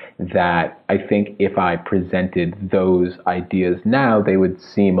building that I think if I presented those ideas now, they would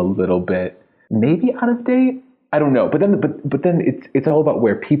seem a little bit maybe out of date. I don't know. But then it's all about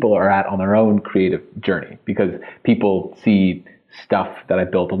where people are at on their own creative journey, because people see stuff that I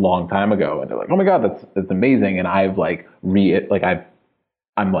built a long time ago and they're like, oh my God, that's amazing. And I've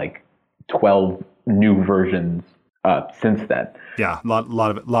I'm 12 new versions since then. Yeah, a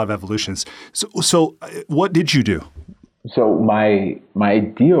lot of evolutions. So what did you do? So my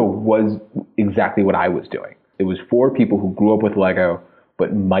idea was exactly what I was doing. It was for people who grew up with Lego,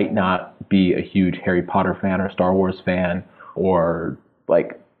 but might not be a huge Harry Potter fan or Star Wars fan or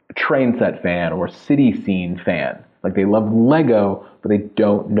train set fan or city scene fan. They love Lego, but they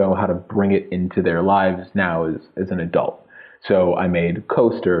don't know how to bring it into their lives now as an adult. So I made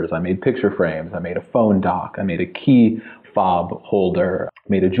coasters, I made picture frames, I made a phone dock, I made a key fob holder,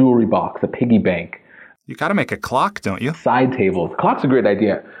 made a jewelry box, a piggy bank. You got to make a clock, don't you? Side tables. Clock's a great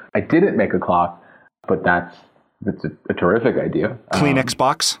idea. I didn't make a clock, but that's a terrific idea. Kleenex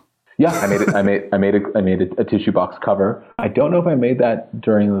box? Yeah, I made a tissue box cover. I don't know if I made that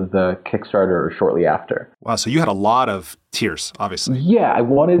during the Kickstarter or shortly after. Wow, so you had a lot of tiers, obviously. Yeah, I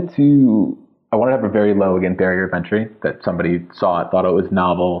wanted to have a very low, barrier of entry, that somebody saw it, thought it was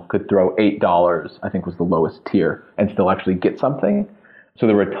novel, could throw $8, I think was the lowest tier, and still actually get something. So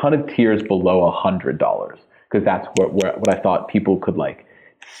there were a ton of tiers below $100 because that's what I thought people could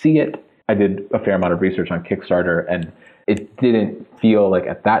see it. I did a fair amount of research on Kickstarter, and it didn't feel like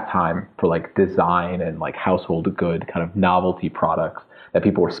at that time for design and household good kind of novelty products that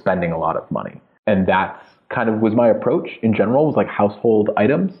people were spending a lot of money. And that's kind of was my approach in general, was household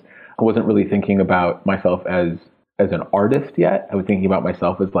items. I wasn't really thinking about myself as an artist yet. I was thinking about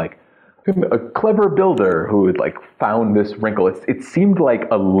myself as a clever builder who had found this wrinkle. It seemed like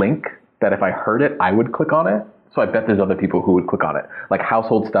a link that if I heard it, I would click on it. So I bet there's other people who would click on it.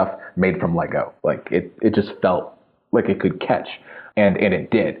 Household stuff made from Lego. It just felt like it could catch. And it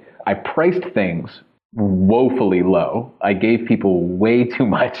did. I priced things woefully low. I gave people way too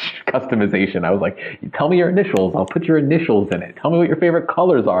much customization. I was like, tell me your initials. I'll put your initials in it. Tell me what your favorite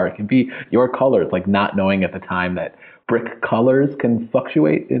colors are. It can be your colors. Not knowing at the time that brick colors can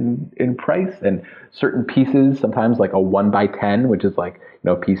fluctuate in price, and certain pieces, sometimes like a 1x10, which is like,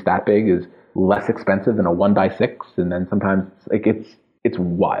 a piece that big, is less expensive than a 1x6. And then sometimes it's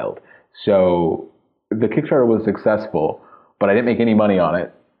wild. So the Kickstarter was successful, but I didn't make any money on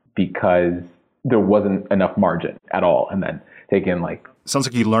it because there wasn't enough margin at all. And then taking like... Sounds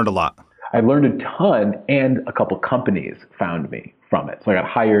like you learned a lot. I learned a ton, and a couple companies found me from it. So I got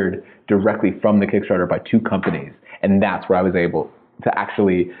hired directly from the Kickstarter by 2 companies. And that's where I was able to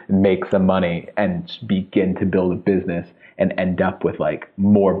actually make some money and begin to build a business and end up with like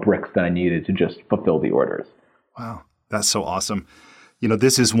more bricks than I needed to just fulfill the orders. Wow. That's so awesome.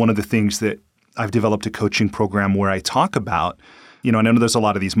 This is one of the things that I've developed a coaching program where I talk about, and I know there's a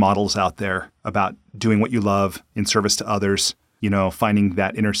lot of these models out there about doing what you love in service to others, finding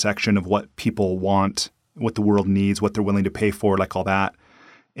that intersection of what people want, what the world needs, what they're willing to pay for, like all that.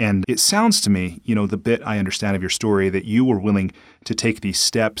 And it sounds to me, the bit I understand of your story, that you were willing to take these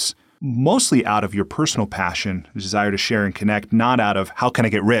steps mostly out of your personal passion, desire to share and connect, not out of how can I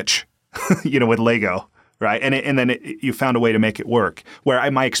get rich, with Lego, right? And then you found a way to make it work. Where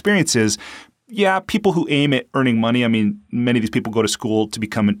my experience is, people who aim at earning money, I mean, many of these people go to school to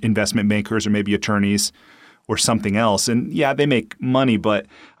become investment bankers or maybe attorneys or something else. And they make money, but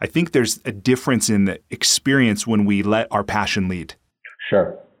I think there's a difference in the experience when we let our passion lead.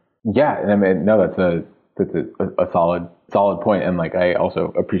 Sure. Yeah. And I mean, no, that's a solid point. And like, I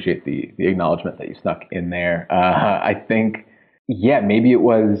also appreciate the acknowledgement that you snuck in there. I think, maybe it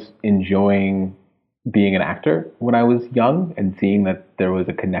was enjoying being an actor when I was young and seeing that there was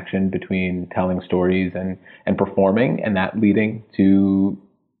a connection between telling stories and performing, and that leading to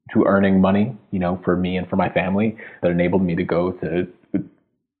earning money, for me and for my family, that enabled me to go to,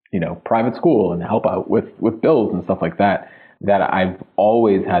 private school and help out with bills and stuff like that. That I've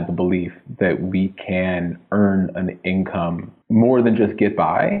always had the belief that we can earn an income more than just get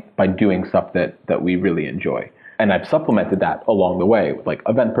by doing stuff that we really enjoy. And I've supplemented that along the way with like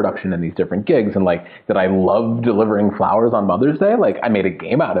event production and these different gigs, and like that I love delivering flowers on Mother's Day. Like I made a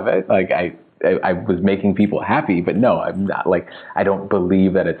game out of it. Like I was making people happy, but no, I'm not like, I don't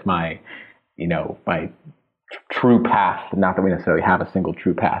believe that it's my true path. Not that we necessarily have a single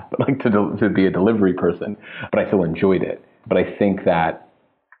true path, but like to be a delivery person, but I still enjoyed it. But I think that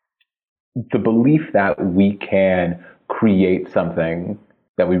the belief that we can create something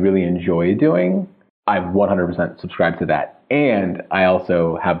that we really enjoy doing, I 100% subscribe to that. And I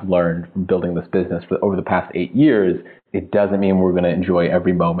also have learned from building this business over the past 8 years, it doesn't mean we're going to enjoy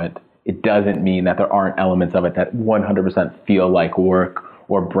every moment. It doesn't mean that there aren't elements of it that 100% feel like work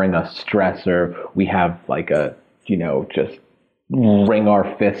or bring us stress, or we have like a, just wring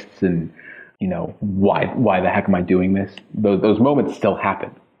our fists and, why the heck am I doing this? Those moments still happen.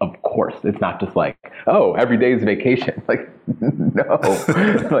 Of course, it's not just like, oh, every day is vacation. Like, no,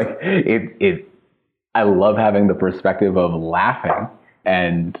 like I love having the perspective of laughing,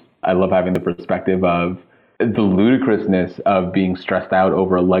 and I love having the perspective of the ludicrousness of being stressed out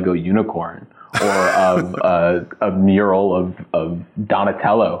over a Lego unicorn or of a mural of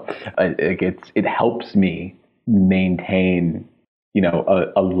Donatello. It helps me maintain,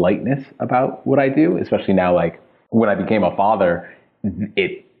 a lightness about what I do, especially now, like when I became a father,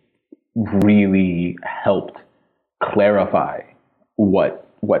 it really helped clarify what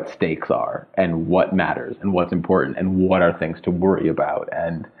stakes are and what matters and what's important and what are things to worry about.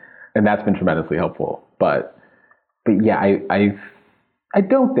 And that's been tremendously helpful. But yeah, I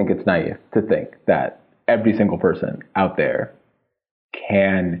don't think it's naive to think that every single person out there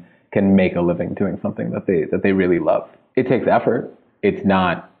can make a living doing something that they really love. It takes effort. It's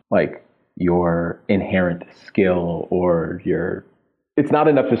not like your inherent skill or it's not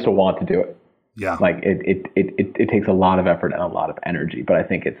enough just to want to do it. Yeah. Like it takes a lot of effort and a lot of energy, but I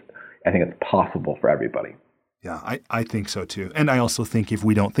think it's possible for everybody. Yeah, I think so too. And I also think if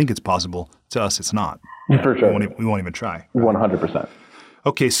we don't think it's possible, to us it's not. For sure. We won't even try. Right? 100%.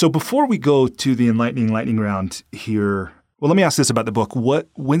 Okay, so before we go to the enlightening lightning round here, well, let me ask this about the book.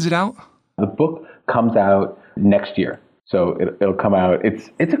 When's it out? The book comes out next year. So it'll come out. It's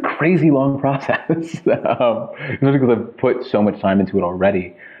a crazy long process, especially because I've put so much time into it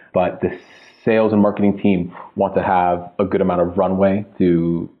already. But the sales and marketing team want to have a good amount of runway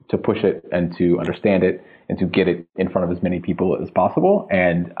to push it and to understand it and to get it in front of as many people as possible.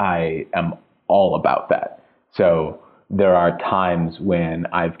 And I am all about that. So there are times when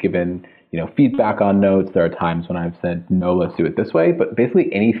I've given feedback on notes. There are times when I've said, no, let's do it this way. But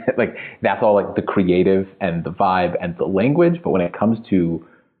basically anything, like that's all like the creative and the vibe and the language. But when it comes to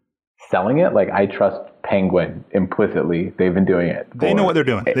selling it. Like I trust Penguin implicitly. They've been doing it. They know what they're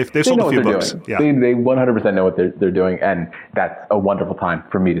doing. They've sold a few books. Yeah. They 100% know what they're doing. And that's a wonderful time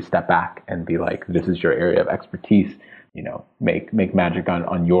for me to step back and be like, this is your area of expertise, make magic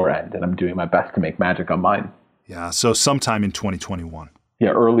on your end. And I'm doing my best to make magic on mine. Yeah. So sometime in 2021. Yeah.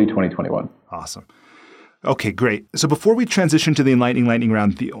 Early 2021. Awesome. Okay, great. So before we transition to the enlightening lightning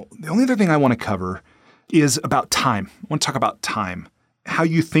round, the only other thing I want to cover is about time. I want to talk about time, how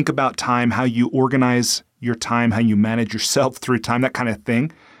you think about time, how you organize your time, how you manage yourself through time, that kind of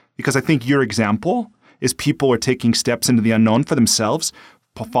thing. Because I think your example is people are taking steps into the unknown for themselves,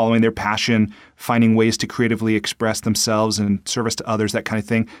 following their passion, finding ways to creatively express themselves and service to others, that kind of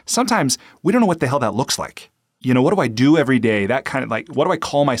thing. Sometimes we don't know what the hell that looks like. What do I do every day? That kind of what do I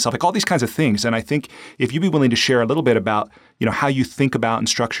call myself? Like all these kinds of things. And I think if you'd be willing to share a little bit about, how you think about and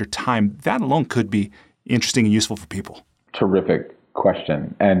structure time, that alone could be interesting and useful for people. Terrific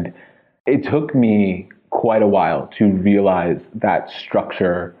question. And it took me quite a while to realize that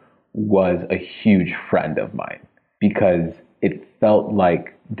structure was a huge friend of mine, because it felt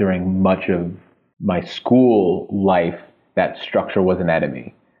like during much of my school life, that structure was an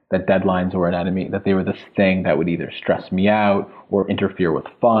enemy. That deadlines were an enemy, that they were this thing that would either stress me out or interfere with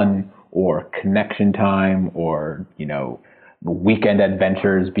fun or connection time or, weekend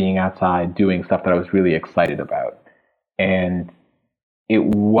adventures, being outside, doing stuff that I was really excited about. And it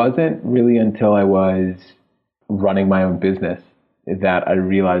wasn't really until I was running my own business that I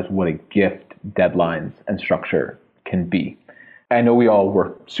realized what a gift deadlines and structure can be. I know we all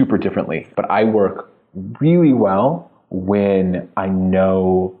work super differently, but I work really well when I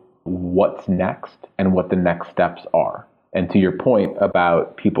know what's next and what the next steps are. And to your point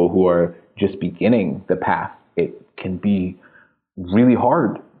about people who are just beginning the path, it can be really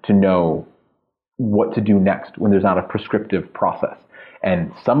hard to know what to do next when there's not a prescriptive process.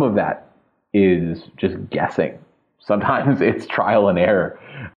 And some of that is just guessing. Sometimes it's trial and error.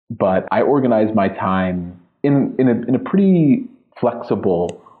 But I organize my time in a pretty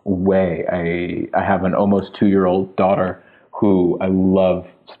flexible way. I have an almost 2-year-old daughter who I love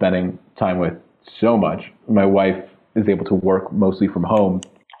spending time with so much. My wife is able to work mostly from home,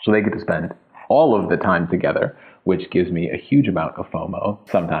 so they get to spend all of the time together, which gives me a huge amount of FOMO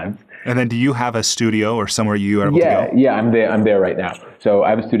sometimes. And then do you have a studio or somewhere you are able to go? Yeah, I'm there right now. So I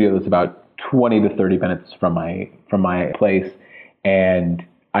have a studio that's about 20 to 30 minutes from my place, and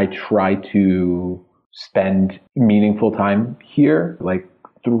I try to spend meaningful time here, like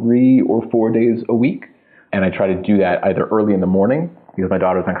 3 or 4 days a week. And I try to do that either early in the morning, because my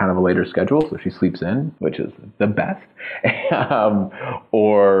daughter's on kind of a later schedule, so she sleeps in, which is the best,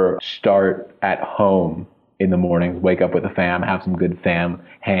 or start at home in the morning, wake up with the fam, have some good fam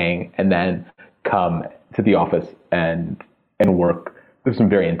hang, and then come to the office and work. There's some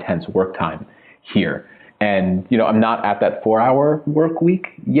very intense work time here. And, I'm not at that 4-hour work week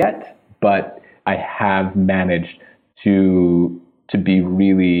yet, but I have managed to be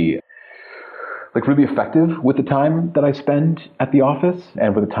really effective with the time that I spend at the office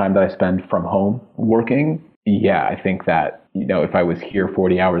and with the time that I spend from home working. Yeah, I think that, if I was here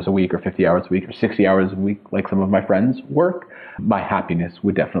 40 hours a week or 50 hours a week or 60 hours a week, like some of my friends work, my happiness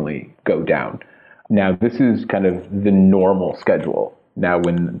would definitely go down. Now, this is kind of the normal schedule. Now,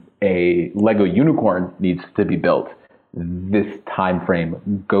 when a Lego unicorn needs to be built, this time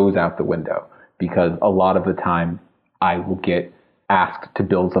frame goes out the window, because a lot of the time I will get asked to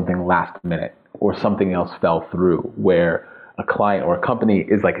build something last minute, or something else fell through, where a client or a company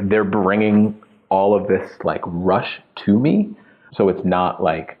is like, they're bringing all of this like rush to me. So it's not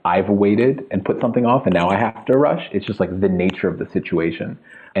like I've waited and put something off and now I have to rush. It's just like the nature of the situation.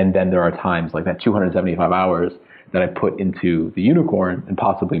 And then there are times like that 275 hours that I put into the unicorn, and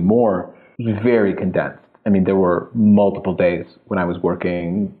possibly more, very condensed. I mean, there were multiple days when I was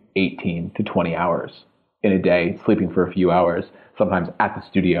working 18 to 20 hours in a day, sleeping for a few hours, sometimes at the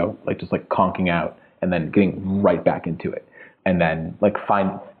studio, just conking out, and then getting right back into it. And then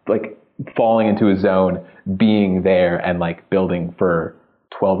falling into a zone, being there and building for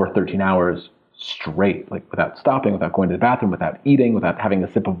 12 or 13 hours straight, without stopping, without going to the bathroom, without eating, without having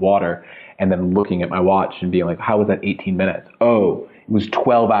a sip of water, and then looking at my watch and being like, how was that 18 minutes? Oh, it was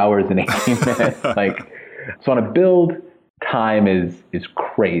 12 hours and 18 minutes. So on a build, time is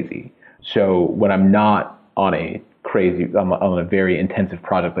crazy. So when I'm not on a very intensive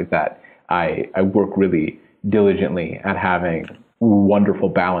project like that, I work really diligently at having wonderful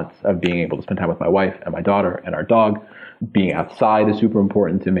balance of being able to spend time with my wife and my daughter and our dog. Being outside is super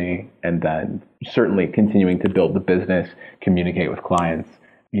important to me. And then certainly continuing to build the business, communicate with clients,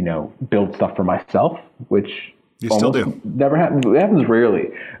 build stuff for myself, which You still do? Never happens. It happens rarely.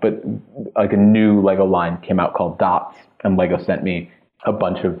 But like a new Lego line came out called Dots, and Lego sent me a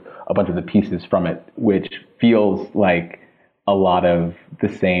bunch of the pieces from it, which feels like a lot of the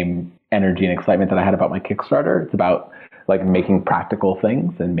same energy and excitement that I had about my Kickstarter. It's about like making practical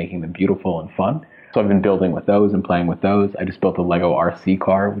things and making them beautiful and fun. So I've been building with those and playing with those. I just built a Lego RC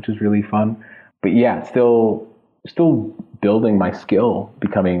car, which is really fun. But yeah, still building my skill,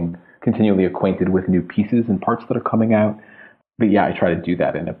 becoming continually acquainted with new pieces and parts that are coming out. But yeah, I try to do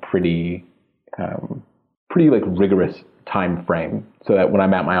that in a pretty like rigorous time frame, so that when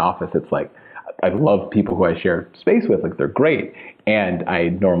I'm at my office, it's like I love people who I share space with, like they're great, and I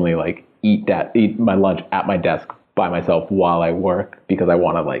normally like eat my lunch at my desk by myself while I work, because I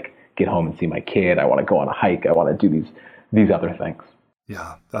want to like get home and see my kid. I want to go on a hike. I want to do these other things.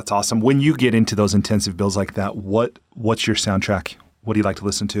 Yeah, that's awesome. When you get into those intensive builds like that, what's your soundtrack? What do you like to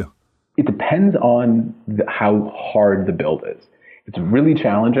listen to? It depends on how hard the build is. It's really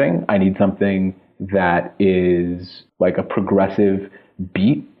challenging. I need something that is like a progressive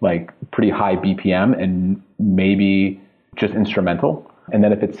beat, like pretty high BPM, and maybe just instrumental. And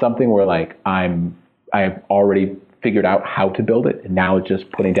then if it's something where like I've already figured out how to build it, and now it's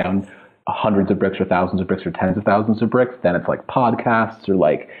just putting down hundreds of bricks or thousands of bricks or tens of thousands of bricks, then it's like podcasts or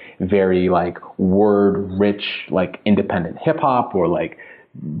like very like word rich, like independent hip hop, or like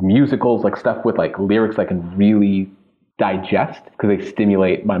musicals, like stuff with like lyrics I can really digest, because they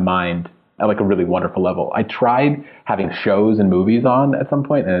stimulate my mind at like a really wonderful level. I tried having shows and movies on at some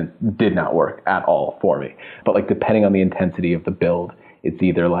point, and it did not work at all for me. But like depending on the intensity of the build, it's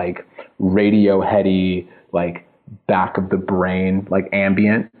either like radio heady, like back of the brain, like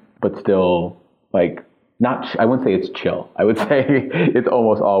ambient, but still like not, I wouldn't say it's chill. I would say it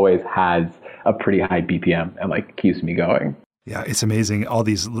almost always has a pretty high BPM and like keeps me going. Yeah, it's amazing. All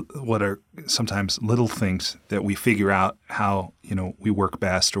these, what are sometimes little things that we figure out how, we work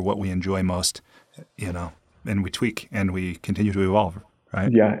best or what we enjoy most, and we tweak and we continue to evolve,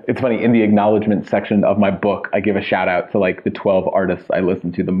 right? Yeah, it's funny. In the acknowledgement section of my book, I give a shout out to like the 12 artists I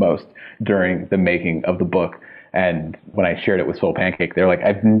listened to the most during the making of the book. And when I shared it with Soul Pancake, they're like,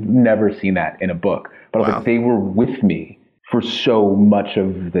 I've never seen that in a book. But I was like, they were with me for so much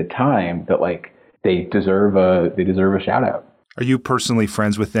of the time that like they deserve a shout out. Are you personally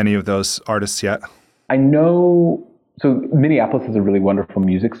friends with any of those artists yet? I know. So Minneapolis is a really wonderful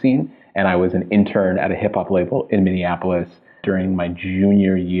music scene. And I was an intern at a hip hop label in Minneapolis during my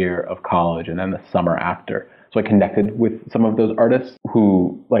junior year of college and then the summer after. So I connected with some of those artists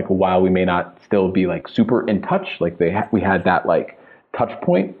who, like, while we may not still be like super in touch, like we had that like touch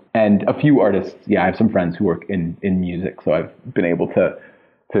point. And a few artists, I have some friends who work in music. So I've been able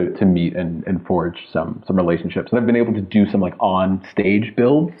to meet and forge some relationships. And I've been able to do some like on stage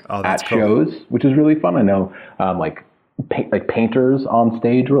builds at shows, which is really fun. I know like painters on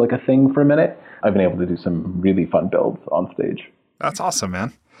stage were like a thing for a minute. I've been able to do some really fun builds on stage. That's awesome,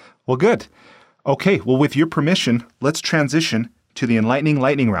 man. Well, good. Okay, well, with your permission, let's transition to the enlightening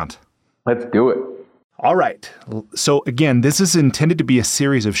lightning round. Let's do it. All right. So again, this is intended to be a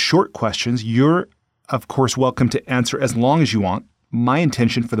series of short questions. You're, of course, welcome to answer as long as you want. My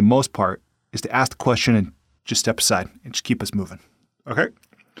intention, for the most part, is to ask the question and just step aside and just keep us moving. Okay?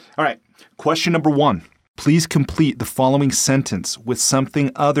 All right. Question number 1. Please complete the following sentence with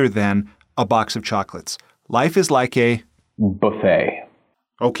something other than a box of chocolates. Life is like a... buffet.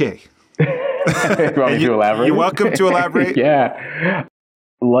 Okay. You want me to elaborate? You're welcome to elaborate. Yeah.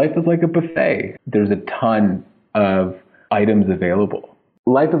 Life is like a buffet. There's a ton of items available.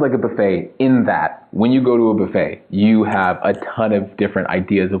 Life is like a buffet in that when you go to a buffet, you have a ton of different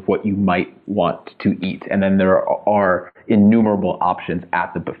ideas of what you might want to eat. And then there are innumerable options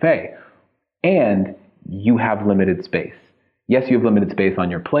at the buffet. And you have limited space. Yes, you have limited space on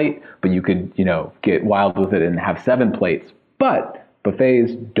your plate, but you could, get wild with it and have 7 plates. But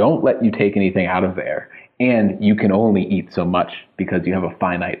buffets don't let you take anything out of there. And you can only eat so much because you have a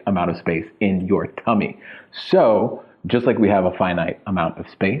finite amount of space in your tummy. So just like we have a finite amount of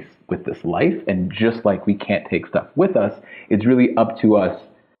space with this life, and just like we can't take stuff with us, it's really up to us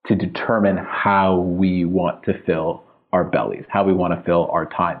to determine how we want to fill our bellies, how we want to fill our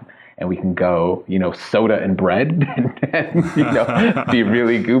time. And we can go, soda and bread and be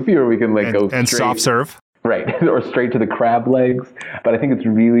really goofy, or we can go straight. And soft serve. Right, or straight to the crab legs. But I think it's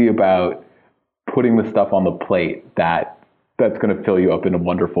really about putting the stuff on the plate that's going to fill you up in a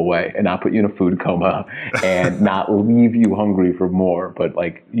wonderful way and not put you in a food coma and not leave you hungry for more. But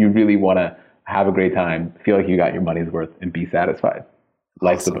you really want to have a great time, feel like you got your money's worth, and be satisfied.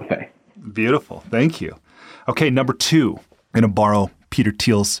 Life's a buffet. Beautiful. Thank you. Okay, number 2. I'm going to borrow Peter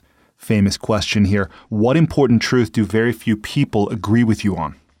Thiel's famous question here. What important truth do very few people agree with you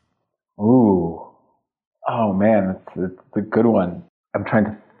on? Ooh. Oh man, it's a good one. I'm trying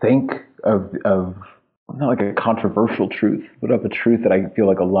to think of not like a controversial truth, but of a truth that I feel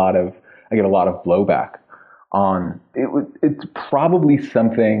like I get a lot of blowback on. It's probably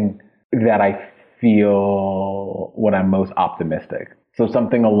something that I feel when I'm most optimistic. So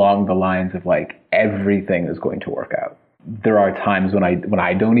something along the lines of like, everything is going to work out. There are times when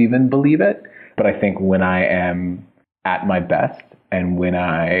I don't even believe it, but I think when I am at my best and when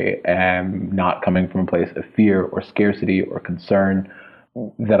I am not coming from a place of fear or scarcity or concern,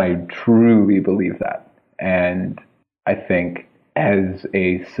 that I truly believe that. And I think as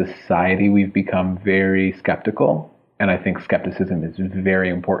a society, we've become very skeptical. And I think skepticism is very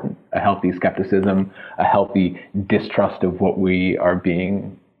important. A healthy skepticism, a healthy distrust of what we are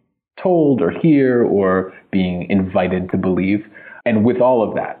being told or hear or being invited to believe. And with all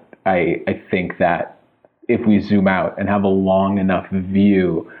of that, I think that if we zoom out and have a long enough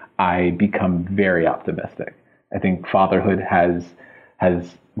view, I become very optimistic. I think fatherhood has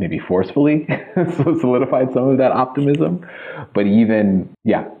maybe forcefully solidified some of that optimism. But even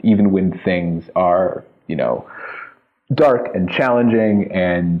when things are, dark and challenging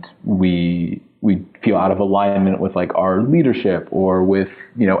and we feel out of alignment with like our leadership or with,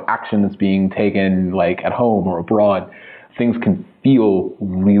 actions being taken like at home or abroad, things can feel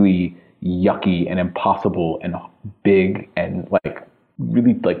really yucky and impossible and big and like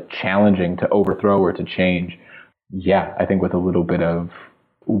really like challenging to overthrow or to change. Yeah, I think with a little bit of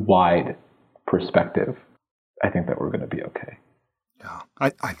wide perspective, I think that we're going to be okay. Yeah,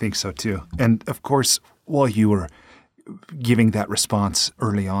 I think so too. And of course, while you were giving that response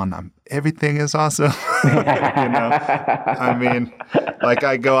early on, everything is awesome. I mean, like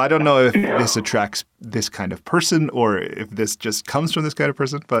I don't know if this attracts this kind of person or if this just comes from this kind of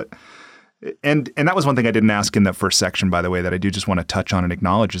person, but and that was one thing I didn't ask in that first section, by the way, that I do just want to touch on and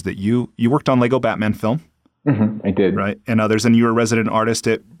acknowledge is that you worked on Lego Batman film. Mm-hmm, I did. Right. And others. And you were a resident artist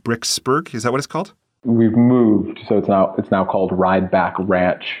at Bricksburg. Is that what it's called? We've moved. So it's now called Rideback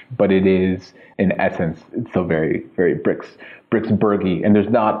Ranch, but it is in essence, it's still very, very Bricksburgy. And there's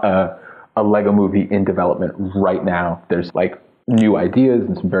not a Lego movie in development right now. There's like new ideas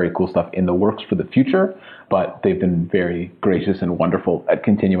and some very cool stuff in the works for the future, but they've been very gracious and wonderful at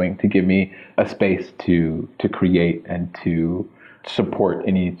continuing to give me a space to create and to support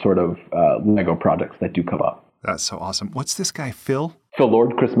any sort of Lego projects that do come up. That's so awesome. What's this guy, Phil? Phil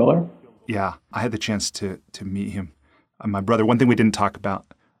Lord, Chris Miller. Yeah, I had the chance to meet him. My brother, one thing we didn't talk about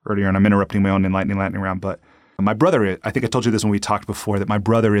earlier, and I'm interrupting my own enlightening lightning round, but my brother, I think I told you this when we talked before, that my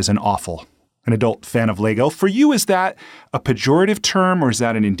brother is an adult fan of Lego. For you, is that a pejorative term or is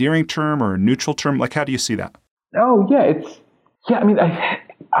that an endearing term or a neutral term? Like, how do you see that? Oh, yeah, I mean, I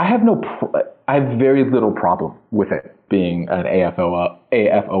have very little problem with it being an AFOL,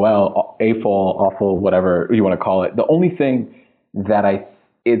 awful, whatever you want to call it. The only thing that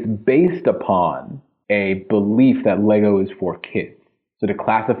it's based upon a belief that Lego is for kids. So to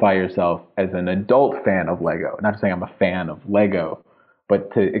classify yourself as an adult fan of Lego, not just saying I'm a fan of Lego,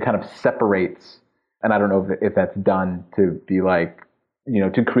 but it kind of separates, and I don't know if that's done to be like,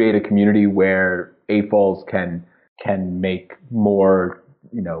 to create a community where AFOLs can make more,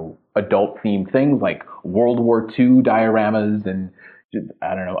 adult themed things like World War II dioramas and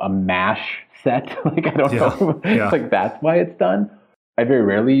I don't know, a MASH set. Like, I don't know. Yeah. Like, that's why it's done. I very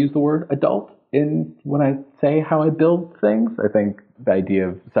rarely use the word adult when I say how I build things. I think the idea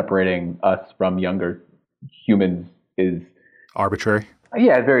of separating us from younger humans is arbitrary.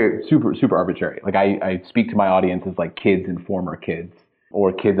 Yeah, very super arbitrary. Like I speak to my audience as like kids and former kids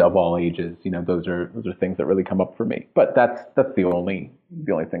or kids of all ages. Those are things that really come up for me. But that's the only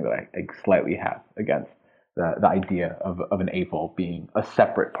thing that I slightly have against the idea of an AFOL being a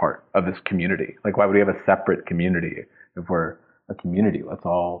separate part of this community. Like, why would we have a separate community if we're a community? Let's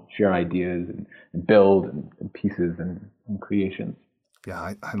all share ideas and build and pieces and creations.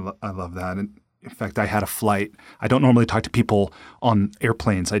 Yeah, I love that. And in fact, I had a flight. I don't normally talk to people on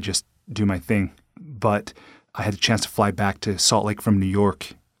airplanes. I just do my thing. But I had a chance to fly back to Salt Lake from New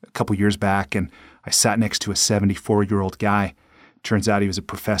York a couple years back, and I sat next to a 74-year-old guy. Turns out he was a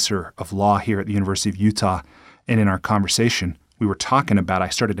professor of law here at the University of Utah. And in our conversation, we were talking about, I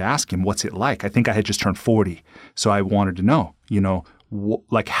started to ask him, what's it like? I think I had just turned 40. So I wanted to know,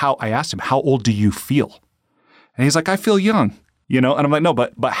 I asked him, how old do you feel? And he's like, I feel young, And I'm like, no,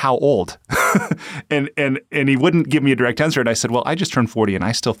 but how old? and he wouldn't give me a direct answer. And I said, well, I just turned 40 and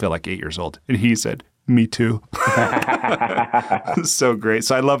I still feel like 8 years old. And he said, me too. So great.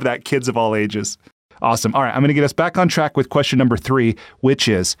 So I love that. Kids of all ages. Awesome. All right, I'm going to get us back on track with question number 3, which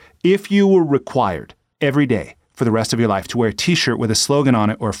is, if you were required every day for the rest of your life to wear a t-shirt with a slogan on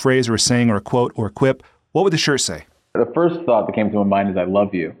it or a phrase or a saying or a quote or a quip, what would the shirt say? The first thought that came to my mind is I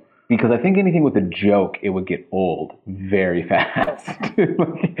love you. Because I think anything with a joke, it would get old very fast.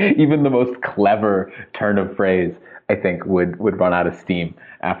 Even the most clever turn of phrase, I think, would run out of steam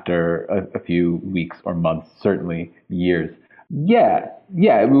after a few weeks or months, certainly years. Yeah,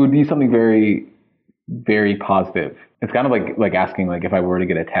 it would be something very, very positive. It's kind of like asking, like, if I were to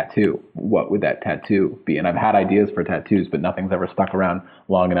get a tattoo, what would that tattoo be? And I've had ideas for tattoos, but nothing's ever stuck around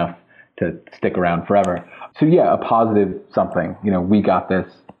long enough to stick around forever. So yeah, a positive something. We got this.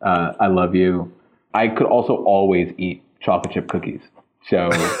 I love you. I could also always eat chocolate chip cookies.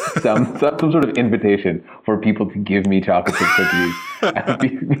 So some sort of invitation for people to give me chocolate chip cookies.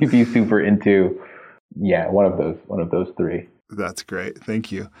 I'd be super into, one of those 3. That's great.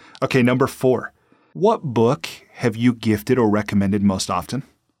 Thank you. Okay, number 4. What book have you gifted or recommended most often?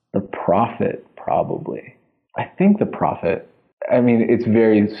 The Prophet, probably. I think The Prophet. I mean, it's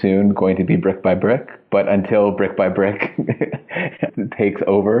very soon going to be Brick by Brick, but until Brick by Brick takes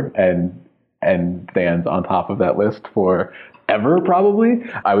over and stands on top of that list forever, probably,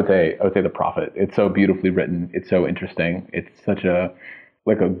 I would say The Prophet. It's so beautifully written. It's so interesting. It's such a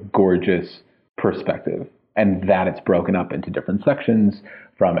gorgeous perspective, and that it's broken up into different sections,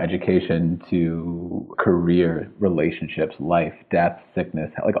 from education to career, relationships, life, death,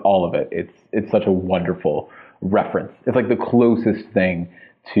 sickness, all of it. It's such a wonderful reference. It's like the closest thing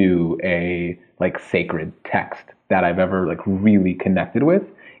to a sacred text that I've ever really connected with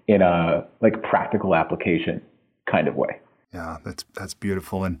in a practical application kind of way. Yeah, that's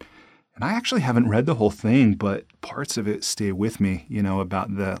beautiful. And I actually haven't read the whole thing, but parts of it stay with me, about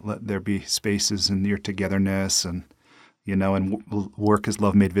let there be spaces in your togetherness and, and work is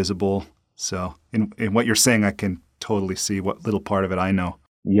love made visible. So in what you're saying, I can totally see what little part of it I know.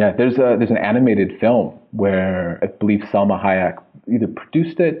 Yeah, there's an animated film where I believe Salma Hayek either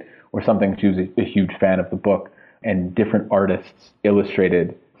produced it or something. She was a huge fan of the book, and different artists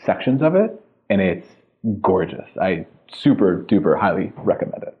illustrated sections of it, and it's gorgeous. I super duper highly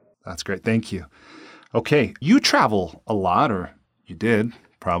recommend it. That's great. Thank you. Okay, you travel a lot, or you did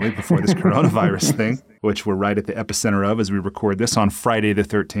probably before this coronavirus thing, which we're right at the epicenter of as we record this on Friday the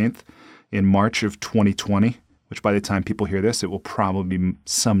 13th in March of 2020. Which by the time people hear this, it will probably be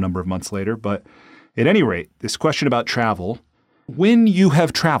some number of months later. But at any rate, this question about travel, when you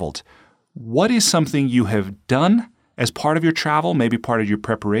have traveled, what is something you have done as part of your travel, maybe part of your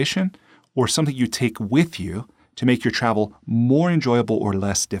preparation, or something you take with you to make your travel more enjoyable or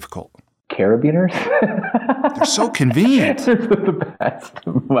less difficult? Carabiners. They're so convenient. They're the best.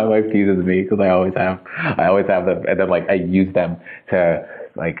 My wife teases me because I always have them, and then I use them to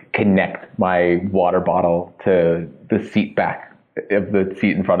connect my water bottle to the seat back of the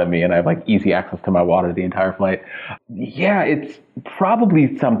seat in front of me, and I have easy access to my water the entire flight. Yeah, it's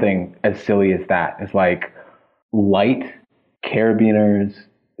probably something as silly as that. It's light carabiners,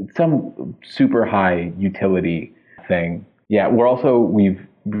 some super high utility thing. Yeah, we've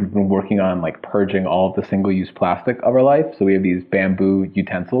been working on purging all of the single-use plastic of our life. So we have these bamboo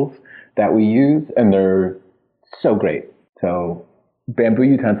utensils that we use, and they're so great. So bamboo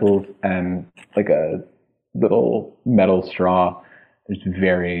utensils and a little metal straw is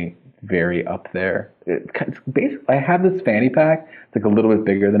very, very up there. It's basically, I have this fanny pack. It's a little bit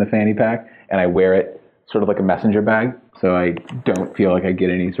bigger than a fanny pack, and I wear it sort of like a messenger bag, so I don't feel like I get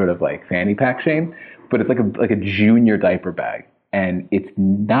any sort of fanny pack shame. But it's like a junior diaper bag, and it's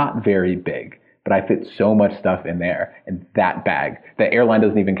not very big, but I fit so much stuff in there. And that bag, the airline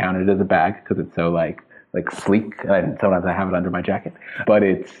doesn't even count it as a bag because it's so sleek, and sometimes I have it under my jacket. But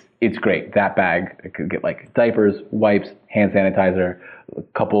it's great. That bag, I could get diapers, wipes, hand sanitizer, a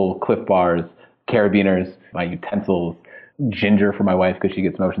couple Cliff Bars, carabiners, my utensils, ginger for my wife because she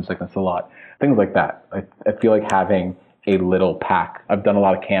gets motion sickness a lot, things like that. I feel like having a little pack. I've done a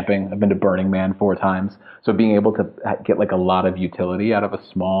lot of camping. I've been to Burning Man 4 times. So being able to get a lot of utility out of a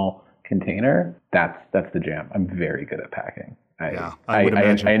small container, that's the jam. I'm very good at packing. I would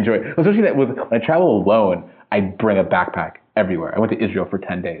imagine. I enjoy it. Especially that when I travel alone, I bring a backpack everywhere. I went to Israel for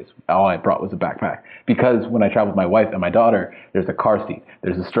 10 days. All I brought was a backpack. Because when I travel with my wife and my daughter, there's a car seat,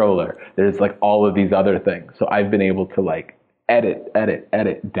 there's a stroller, there's all of these other things. So I've been able to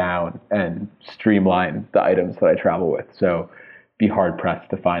edit down and streamline the items that I travel with. So be hard pressed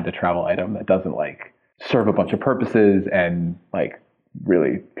to find a travel item that doesn't serve a bunch of purposes and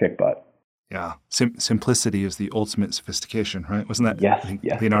really kick butt. Yeah. Simplicity is the ultimate sophistication, right? Wasn't that yes,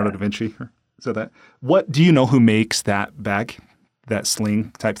 Leonardo da Vinci? So what do you know who makes that bag, that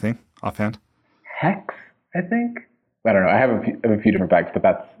sling type thing offhand? PEX, I think. I don't know. I have a few different bags, but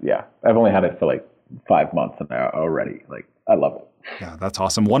I've only had it for like 5 months and I already, like, I love it. Yeah, that's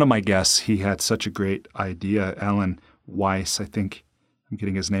awesome. One of my guests, he had such a great idea. Alan Weiss, I think I'm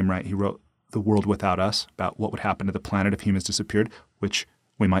getting his name right. He wrote The World Without Us, about what would happen to the planet if humans disappeared, which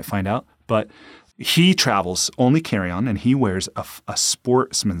we might find out. But he travels only carry-on, and he wears a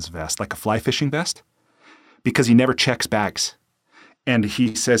sportsman's vest, like a fly fishing vest, because he never checks bags. And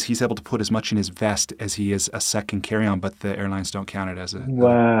he says he's able to put as much in his vest as he is a second carry-on, but the airlines don't count it as a...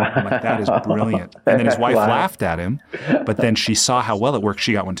 Wow. I'm like, that is brilliant. And then his wife laughed at him, but then she saw how well it worked.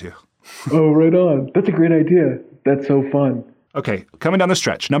 She got one too. Oh, right on. That's a great idea. That's so fun. Okay, coming down the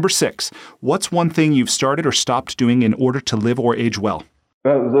stretch. Number 6, what's one thing you've started or stopped doing in order to live or age well?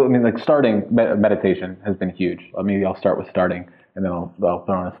 I mean, like starting meditation has been huge. Maybe I'll start with starting and then I'll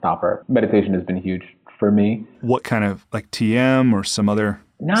throw on a stopper. Meditation has been huge for me. What kind of, like TM or some other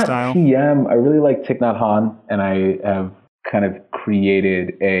style? Not TM. I really like Thich Nhat Hanh, and I have kind of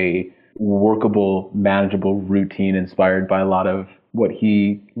created a workable, manageable routine inspired by a lot of what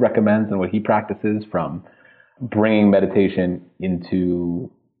he recommends and what he practices, from bringing meditation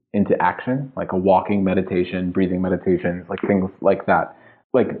into action, like a walking meditation, breathing meditations, like things like that.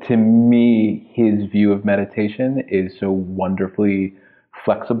 Like, to me, his view of meditation is so wonderfully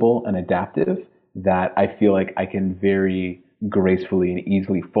flexible and adaptive that I feel like I can very gracefully and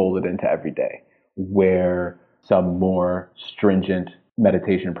easily fold it into every day, where some more stringent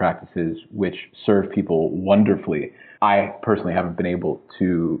meditation practices, which serve people wonderfully, I personally haven't been able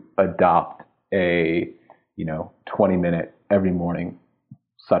to adopt a 20-minute every morning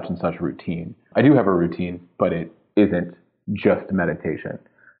such and such routine. I do have a routine, but it isn't just meditation.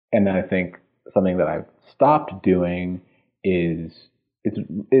 And then I think something that I've stopped doing is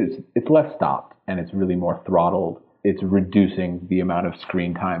it's less stopped and it's really more throttled. It's reducing the amount of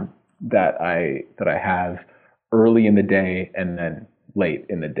screen time that I have early in the day and then late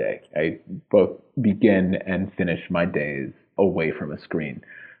in the day. I both begin and finish my days away from a screen.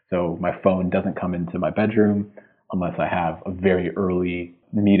 So my phone doesn't come into my bedroom unless I have a very early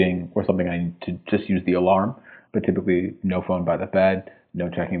meeting or something I need to just use the alarm. But typically no phone by the bed, no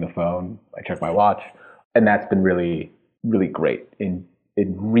checking the phone. I check my watch. And that's been really, really great in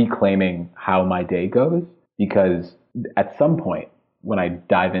reclaiming how my day goes, because at some point when I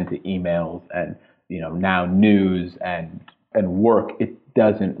dive into emails and now news and work, it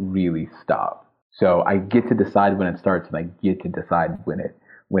doesn't really stop. So I get to decide when it starts and I get to decide when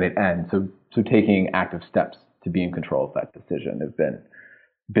it ends. So taking active steps to be in control of that decision has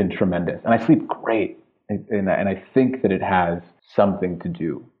been tremendous. And I sleep great. And I think that it has something to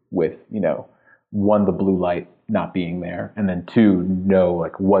do with, one, the blue light not being there, and then two,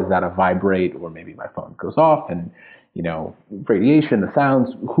 like, was that a vibrate, or maybe my phone goes off, and radiation, the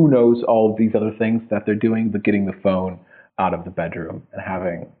sounds, who knows, all of these other things that they're doing. But getting the phone out of the bedroom and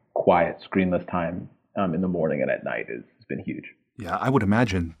having quiet, screenless time in the morning and at night has been huge. Yeah, I would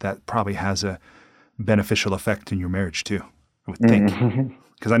imagine that probably has a beneficial effect in your marriage too, I would think.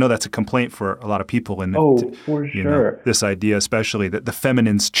 Because I know that's a complaint for a lot of people. And for sure. This idea, especially that the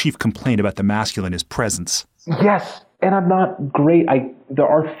feminine's chief complaint about the masculine is presence. Yes. And I'm not great. There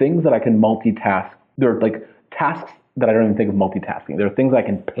are things that I can multitask. There are like tasks that I don't even think of multitasking. There are things I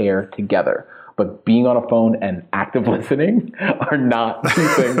can pair together. But being on a phone and active listening are not two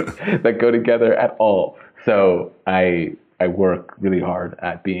things that go together at all. So I work really hard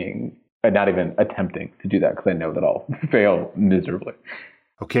at not even attempting to do that, because I know that I'll fail miserably.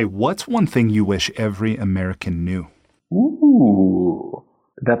 Okay, what's one thing you wish every American knew? Ooh,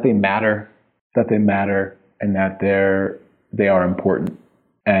 that they matter, and that they are important,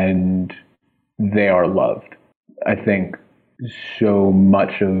 and they are loved. I think so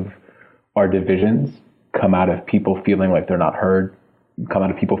much of our divisions come out of people feeling like they're not heard, come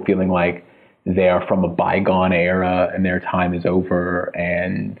out of people feeling like they are from a bygone era and their time is over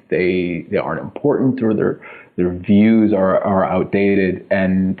and they aren't important, or their views are outdated,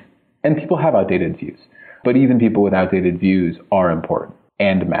 and people have outdated views. But even people with outdated views are important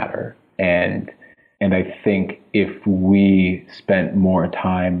and matter. And I think if we spent more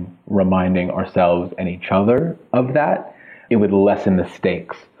time reminding ourselves and each other of that, it would lessen the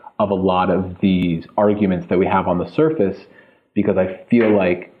stakes of a lot of these arguments that we have on the surface, because I feel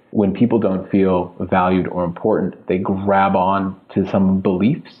like when people don't feel valued or important, they grab on to some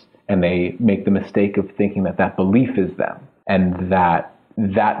beliefs and they make the mistake of thinking that belief is them, and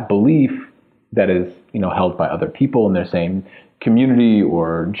that belief that is, held by other people in their same community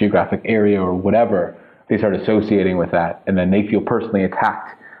or geographic area or whatever, they start associating with that, and then they feel personally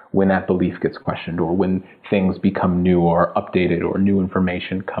attacked when that belief gets questioned, or when things become new or updated or new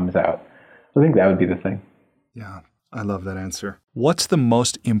information comes out. I think that would be the thing. Yeah, I love that answer. What's the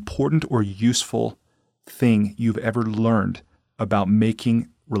most important or useful thing you've ever learned about making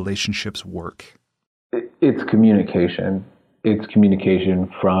relationships work? It's communication. It's communication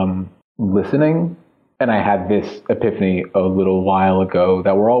from listening. And I had this epiphany a little while ago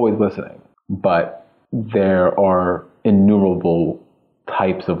that we're always listening, but there are innumerable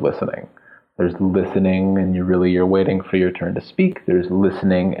types of listening. There's listening and you're waiting for your turn to speak. There's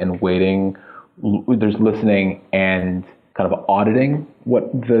listening and waiting. There's listening and kind of auditing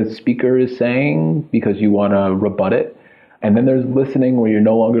what the speaker is saying because you want to rebut it. And then there's listening where you're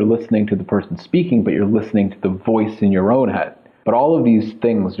no longer listening to the person speaking, but you're listening to the voice in your own head. But all of these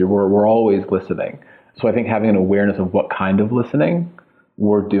things, we're always listening. So I think having an awareness of what kind of listening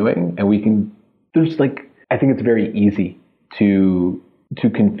we're doing, and I think it's very easy to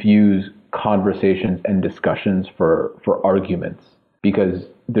confuse conversations and discussions for arguments, because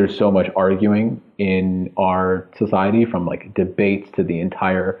there's so much arguing in our society, from like debates to the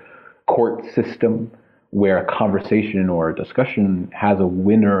entire court system, where a conversation or a discussion has a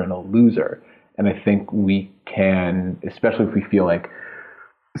winner and a loser. And I think we can, especially if we feel like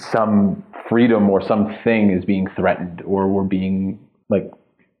some freedom or something is being threatened, or we're being like,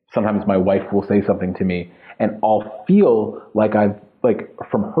 sometimes my wife will say something to me and I'll feel like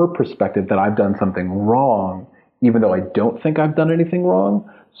from her perspective that I've done something wrong, even though I don't think I've done anything wrong.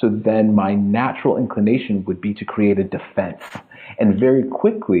 So then my natural inclination would be to create a defense. And very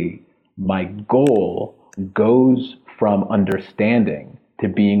quickly, my goal goes from understanding to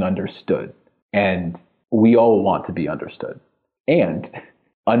being understood. And we all want to be understood. And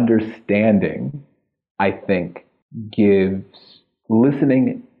understanding, I think, gives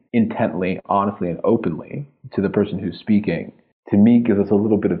listening intently, honestly, and openly to the person who's speaking, to me, gives us a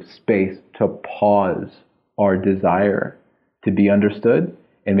little bit of space to pause our desire to be understood,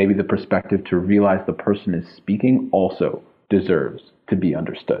 and maybe the perspective to realize the person is speaking also deserves to be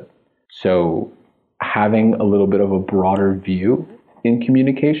understood. So having a little bit of a broader view in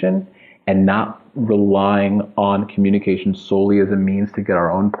communication, and not relying on communication solely as a means to get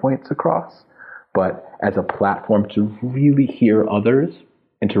our own points across, but as a platform to really hear others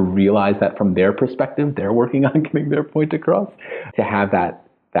and to realize that from their perspective, they're working on getting their point across. To have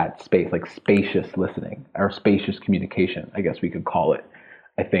that space, like spacious listening or spacious communication, I guess we could call it,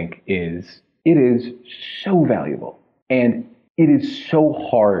 I think it is so valuable. And it is so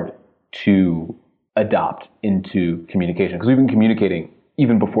hard to adopt into communication, because we've been communicating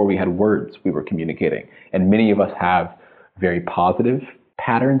even before we had words. We were communicating, and many of us have very positive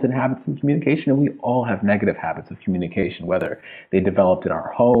patterns and habits in communication, and we all have negative habits of communication, whether they developed in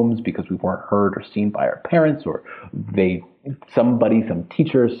our homes because we weren't heard or seen by our parents, or some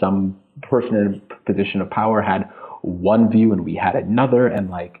teacher, some person in a position of power had one view and we had another,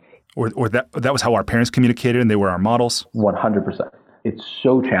 and or that was how our parents communicated and they were our models. 100%. It's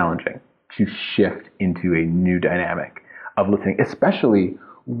so challenging to shift into a new dynamic of listening, especially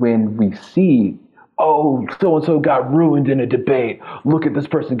when we see, oh, so-and-so got ruined in a debate. Look at this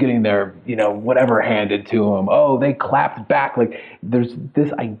person getting their, whatever handed to them. Oh, they clapped back. Like, there's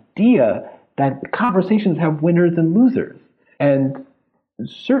this idea that conversations have winners and losers. And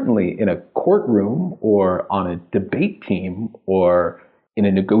certainly in a courtroom or on a debate team or in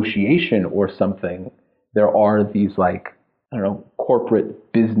a negotiation or something, there are these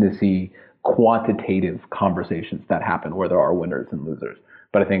corporate businessy quantitative conversations that happen where there are winners and losers.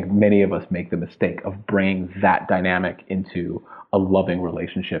 But I think many of us make the mistake of bringing that dynamic into a loving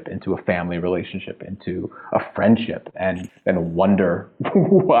relationship, into a family relationship, into a friendship, and wonder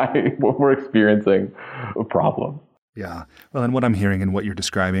why we're experiencing a problem. Yeah. Well, and what I'm hearing and what you're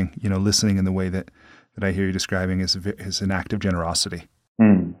describing, listening in the way that I hear you describing is an act of generosity.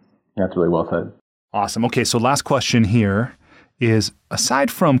 That's really well said. Awesome. Okay. So last question here is, aside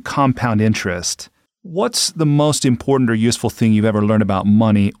from compound interest, what's the most important or useful thing you've ever learned about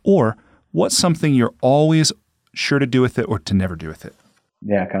money, or what's something you're always sure to do with it or to never do with it?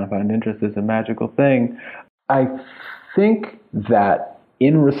 Yeah, compound interest is a magical thing. I think that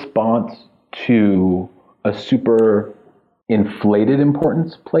in response to a super inflated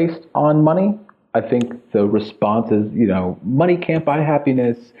importance placed on money, I think the response is, money can't buy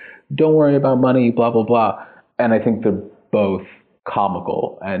happiness. Don't worry about money, blah, blah, blah. And I think they're both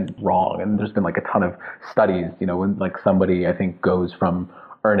comical and wrong. And there's been a ton of studies, when somebody, I think, goes from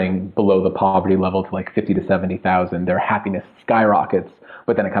earning below the poverty level to 50 to 70,000, their happiness skyrockets,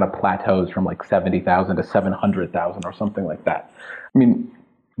 but then it kind of plateaus from 70,000 to 700,000 or something like that. I mean,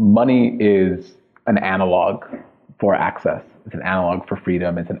 money is an analog for access. It's an analog for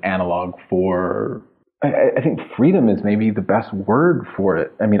freedom. It's an analog for I think freedom is maybe the best word for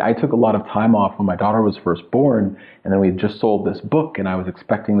it. I mean, I took a lot of time off when my daughter was first born, and then we had just sold this book, and I was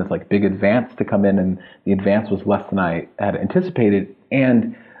expecting this like big advance to come in, and the advance was less than I had anticipated,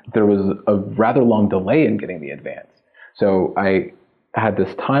 and there was a rather long delay in getting the advance. So I had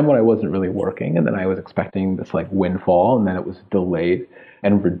this time when I wasn't really working, and then I was expecting this like windfall, and then it was delayed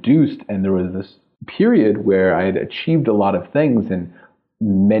and reduced, and there was this period where I had achieved a lot of things and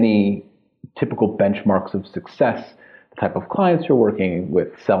many typical benchmarks of success, the type of clients you're working with,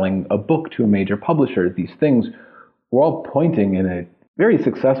 selling a book to a major publisher, these things were all pointing in a very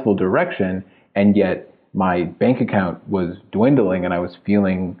successful direction, and yet my bank account was dwindling and I was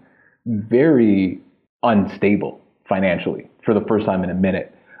feeling very unstable financially for the first time in a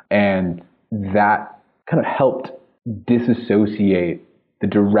minute. And that kind of helped disassociate the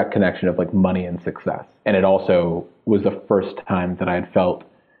direct connection of like money and success. And it also was the first time that I had felt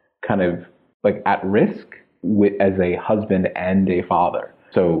kind of like at risk as a husband and a father.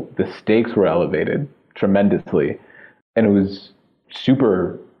 So the stakes were elevated tremendously, and it was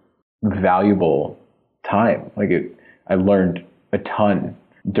super valuable time. I learned a ton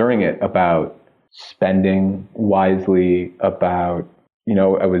during it about spending wisely, about,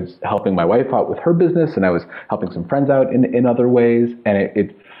 I was helping my wife out with her business, and I was helping some friends out in other ways. And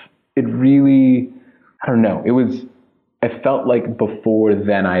it really, I don't know, I felt like before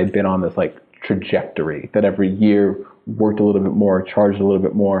then I had been on this like trajectory that every year worked a little bit more, charged a little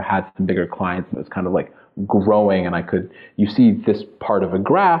bit more, had some bigger clients, and it was kind of like growing. And you see this part of a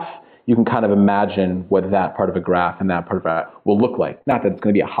graph, you can kind of imagine what that part of a graph and that part of a will look like. Not that it's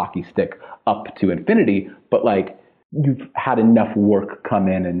going to be a hockey stick up to infinity, but like you've had enough work come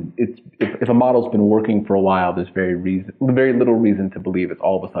in, and if a model's been working for a while, there's very little reason to believe it's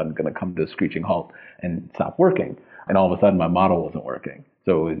all of a sudden going to come to a screeching halt and stop working. And all of a sudden my model wasn't working.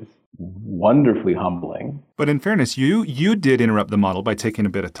 So it was wonderfully humbling. But in fairness, you did interrupt the model by taking a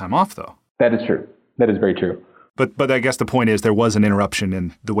bit of time off, though. That is true. That is very true. But I guess the point is there was an interruption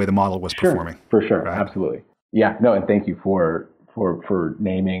in the way the model was performing. For sure. Right? Absolutely. Yeah. No, and thank you for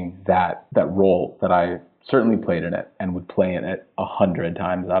naming that role that I certainly played in it and would play in it 100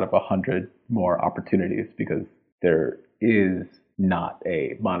 times out of 100 more opportunities, because there is not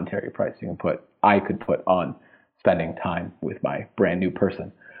a monetary price I could put on spending time with my brand new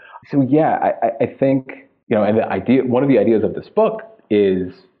person. So yeah, I think, and one of the ideas of this book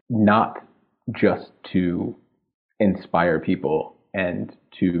is not just to inspire people and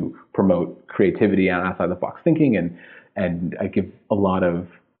to promote creativity and outside the box thinking. And I give a lot of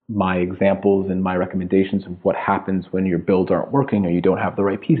my examples and my recommendations of what happens when your builds aren't working, or you don't have the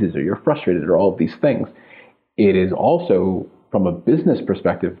right pieces, or you're frustrated, or all of these things. It is also, from a business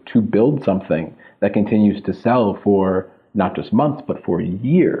perspective, to build something that continues to sell for not just months, but for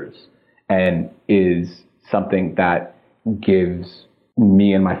years, and is something that gives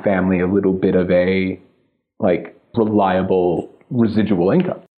me and my family a little bit of a like reliable residual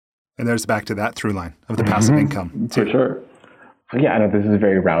income. And there's back to that through line of the passive income too. For sure. So yeah, I know this is a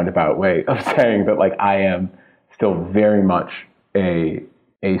very roundabout way of saying that like I am still very much a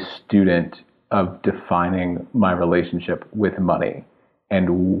student of defining my relationship with money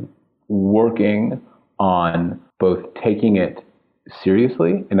and working on both taking it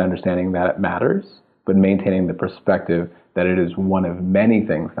seriously and understanding that it matters, but maintaining the perspective that it is one of many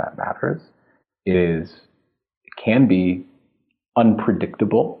things that matters. It can be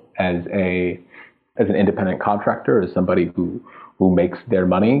unpredictable as an independent contractor, as somebody who makes their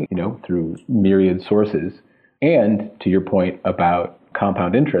money, through myriad sources. And to your point about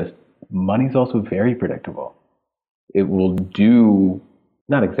compound interest, money is also very predictable. It will do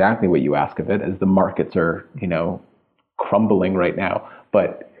not exactly what you ask of it, as the markets are, crumbling right now.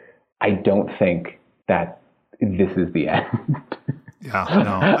 But I don't think that this is the end. Yeah,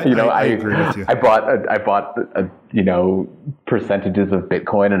 no, I agree with you. I bought percentages of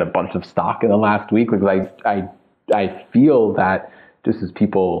Bitcoin and a bunch of stock in the last week because I feel that just as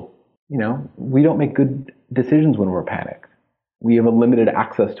people, we don't make good decisions when we're panicked. We have a limited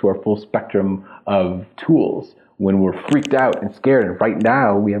access to our full spectrum of tools when we're freaked out and scared. And right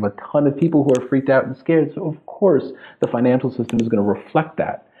now we have a ton of people who are freaked out and scared. So of course the financial system is going to reflect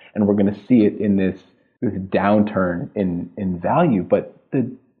that. And we're going to see it in this downturn in value. But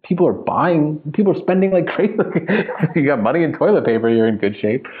the people are spending like crazy. You got money and toilet paper, you're in good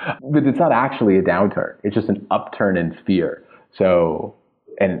shape. But it's not actually a downturn. It's just an upturn in fear. So,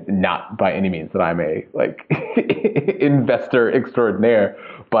 and not by any means that I'm a investor extraordinaire,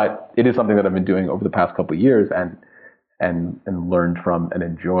 but it is something that I've been doing over the past couple of years and learned from and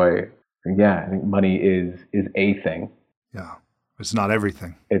enjoy. And yeah, I think money is a thing. Yeah. It's not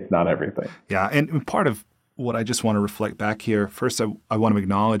everything. It's not everything. Yeah. And part of what I just want to reflect back here, first, I want to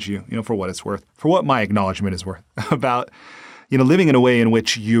acknowledge you, for what it's worth, for what my acknowledgement is worth about, living in a way in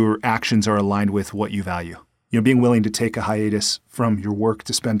which your actions are aligned with what you value. Being willing to take a hiatus from your work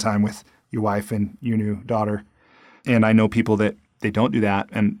to spend time with your wife and your new daughter. And I know people that they don't do that.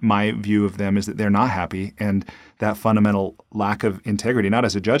 And my view of them is that they're not happy. And that fundamental lack of integrity, not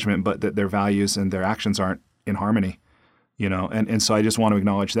as a judgment, but that their values and their actions aren't in harmony, And so I just want to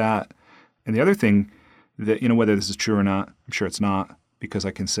acknowledge that. And the other thing that, whether this is true or not, I'm sure it's not, because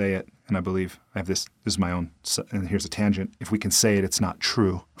I can say it. And I believe I have this is my own, and here's a tangent. If we can say it, it's not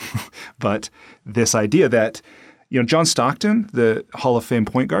true. But this idea that, John Stockton, the Hall of Fame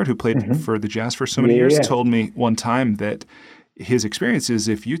point guard who played for the Jazz for so many years, told me one time that his experience is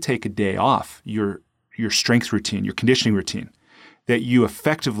if you take a day off, your strength routine, your conditioning routine, that you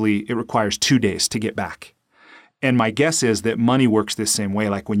effectively, it requires 2 days to get back. And my guess is that money works this same way.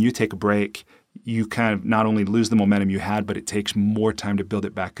 Like when you take a break, you kind of not only lose the momentum you had, but it takes more time to build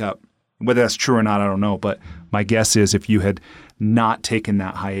it back up. Whether that's true or not, I don't know. But my guess is if you had not taken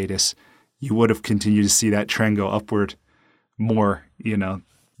that hiatus, you would have continued to see that trend go upward more,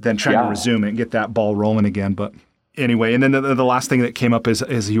 than trying to resume it and get that ball rolling again. But anyway, and then the last thing that came up is,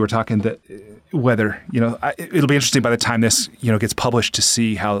 as you were talking, that whether, it'll be interesting by the time this, gets published to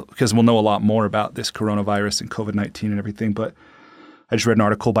see how, because we'll know a lot more about this coronavirus and COVID-19 and everything. But I just read an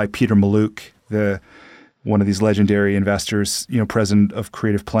article by Peter Mallouk, one of these legendary investors, president of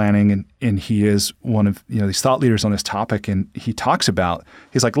creative planning. And he is one of, these thought leaders on this topic. And he talks about,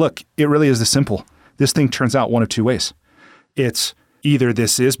 he's like, look, it really is this simple. This thing turns out one of two ways. It's either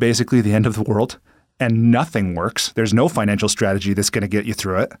this is basically the end of the world and nothing works. There's no financial strategy that's going to get you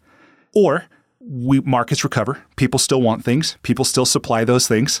through it. Or markets recover. People still want things. People still supply those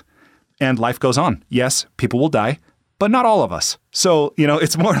things. And life goes on. Yes, people will die, but not all of us. So,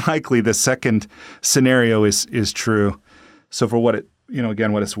 it's more likely the second scenario is true. So for what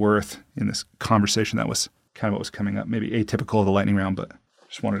what it's worth in this conversation, that was kind of what was coming up. Maybe atypical of the lightning round, but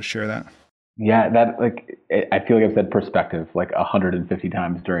just wanted to share that. Yeah, I feel like I've said perspective like 150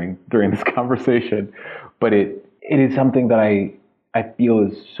 times during this conversation, but it is something that I feel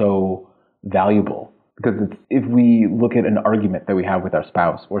is so valuable because if we look at an argument that we have with our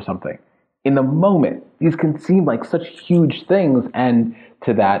spouse or something, in the moment, these can seem like such huge things. And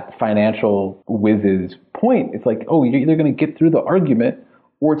to that financial whiz's point, it's like, oh, you're either going to get through the argument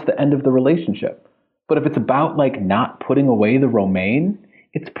or it's the end of the relationship. But if it's about like not putting away the romaine,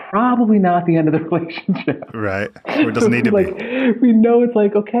 it's probably not the end of the relationship. Right. Or it doesn't need to be. We know it's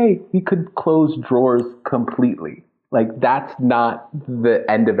like, okay, we could close drawers completely. Like that's not the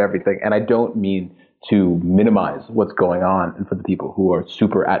end of everything. And I don't mean to minimize what's going on and for the people who are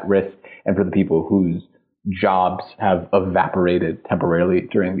super at risk and for the people whose jobs have evaporated temporarily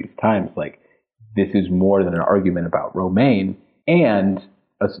during these times. Like this is more than an argument about romaine. And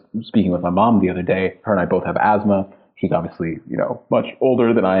speaking with my mom the other day, her and I both have asthma. She's obviously, much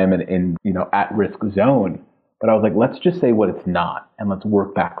older than I am and in, at-risk zone. But I was like, let's just say what it's not, and let's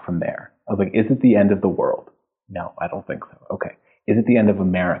work back from there. I was like, is it the end of the world? No, I don't think so. Okay. Is it the end of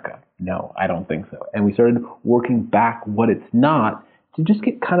America? No, I don't think so. And we started working back what it's not to just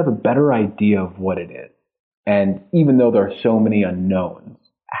get kind of a better idea of what it is. And even though there are so many unknowns,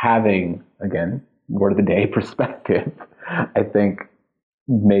 having, again, word of the day perspective, I think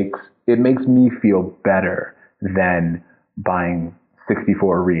makes me feel better than buying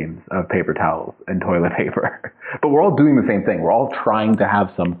 64 reams of paper towels and toilet paper. But we're all doing the same thing. We're all trying to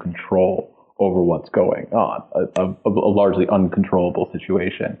have some control over what's going on, a largely uncontrollable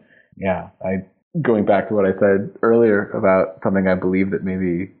situation. Yeah, going back to what I said earlier about something I believe that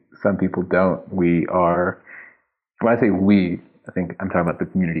maybe some people don't. When I say we, I think I'm talking about the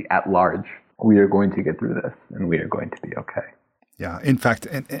community at large. We are going to get through this and we are going to be okay. Yeah. In fact,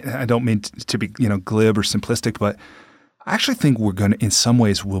 and I don't mean to be, glib or simplistic, but I actually think we're going to, in some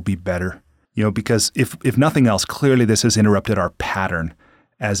ways, we'll be better, because if nothing else, clearly this has interrupted our pattern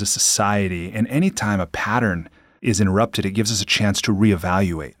as a society. And anytime a pattern is interrupted, it gives us a chance to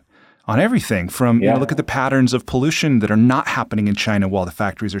reevaluate on everything from, look at the patterns of pollution that are not happening in China while the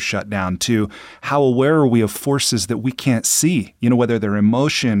factories are shut down to how aware are we of forces that we can't see, whether they're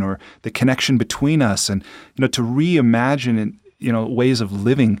emotion or the connection between us and, to reimagine and, ways of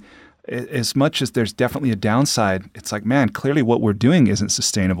living. As much as there's definitely a downside, it's like, man, clearly what we're doing isn't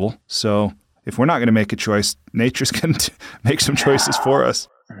sustainable. So if we're not going to make a choice, nature's going to make some choices for us.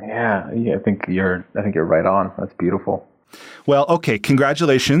 Yeah, I think you're right on. That's beautiful. Well, okay,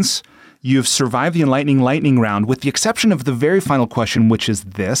 congratulations. You've survived the enlightening lightning round with the exception of the very final question, which is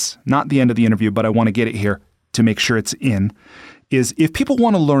this, not the end of the interview, but I want to get it here to make sure it's in. is if people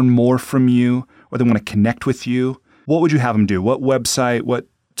want to learn more from you or they want to connect with you, what would you have them do? What website, what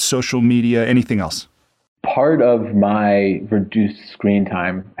social media, anything else? Part of my reduced screen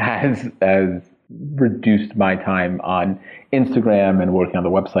time has reduced my time on Instagram and working on the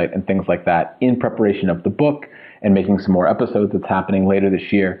website and things like that in preparation of the book and making some more episodes that's happening later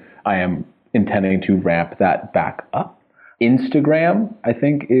this year. I am intending to ramp that back up. Instagram, I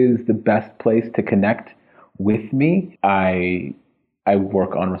think, is the best place to connect with me. I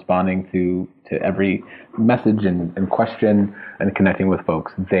work on responding to every message and question and connecting with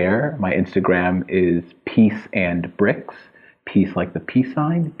folks there. My Instagram is Peace and Bricks. Peace like the peace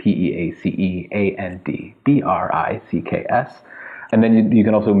sign, PeaceandBricks. And then you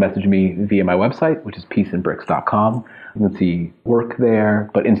can also message me via my website, which is peaceandbricks.com. You can see work there,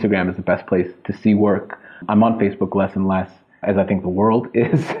 but Instagram is the best place to see work. I'm on Facebook less and less, as I think the world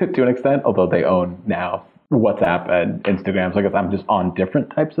is to an extent, although they own now WhatsApp and Instagram. So I guess I'm just on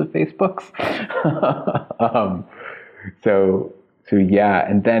different types of Facebooks. So yeah,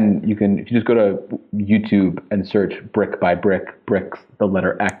 and then you can, if you just go to YouTube and search Brick by Brick, Bricks, the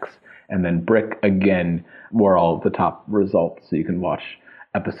letter X, and then Brick again, were all the top results. So you can watch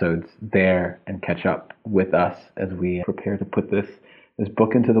episodes there and catch up with us as we prepare to put this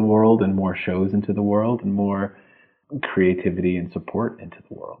book into the world and more shows into the world and more creativity and support into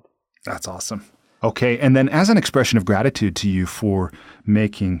the world. That's awesome. Okay. And then as an expression of gratitude to you for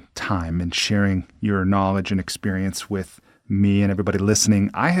making time and sharing your knowledge and experience with me and everybody listening,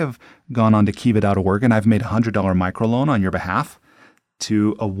 I have gone on to Kiva.org and I've made a $100 microloan on your behalf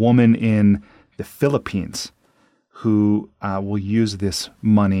to a woman in the Philippines who will use this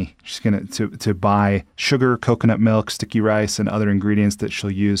money. She's going to buy sugar, coconut milk, sticky rice, and other ingredients that she'll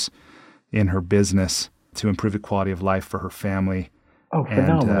use in her business to improve the quality of life for her family. Oh,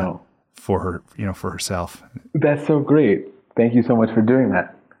 phenomenal. And, for her, for herself. That's so great. Thank you so much for doing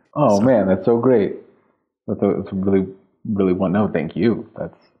that. Oh man, that's so great. That's really, really thank you.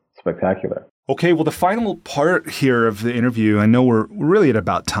 That's spectacular. Okay, well, the final part here of the interview, I know we're really at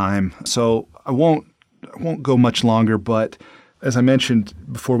about time, so I won't go much longer, but as I mentioned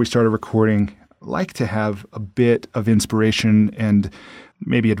before we started recording, I'd like to have a bit of inspiration and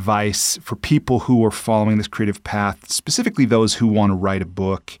maybe advice for people who are following this creative path, specifically those who want to write a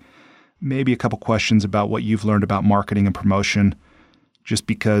book. Maybe a couple questions about what you've learned about marketing and promotion, just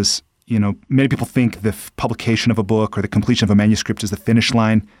because, many people think the publication of a book or the completion of a manuscript is the finish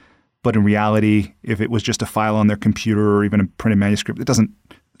line. But in reality, if it was just a file on their computer or even a printed manuscript,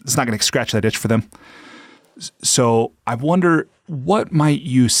 it's not going to scratch that itch for them. So I wonder, what might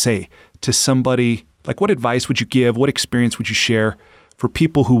you say to somebody, like what advice would you give? What experience would you share for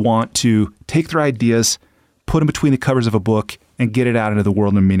people who want to take their ideas, put them between the covers of a book, and get it out into the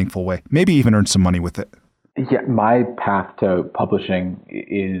world in a meaningful way? Maybe even earn some money with it. Yeah, my path to publishing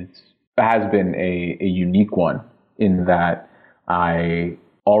has been a unique one in that I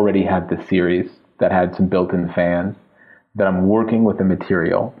already had this series that had some built-in fans, that I'm working with a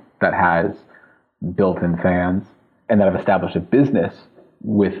material that has built-in fans, and that I've established a business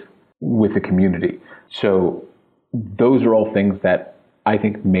with a community. So those are all things that I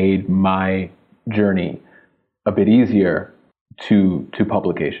think made my journey a bit easier to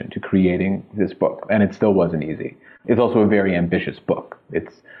publication, to creating this book. And it still wasn't easy. It's also a very ambitious book.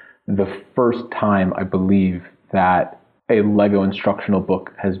 It's the first time, I believe, that a Lego instructional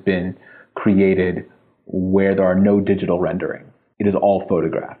book has been created where there are no digital renderings. It is all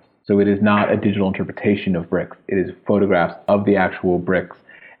photographs. So it is not a digital interpretation of bricks. It is photographs of the actual bricks,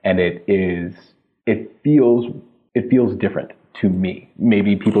 and it feels different to me.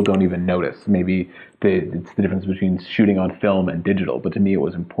 Maybe people don't even notice. Maybe it's the difference between shooting on film and digital, but to me it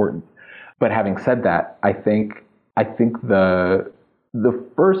was important. But having said that, I think the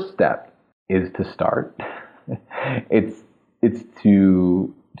first step is to start. It's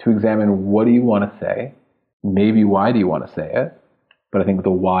to examine, what do you want to say? Maybe why do you want to say it? But I think the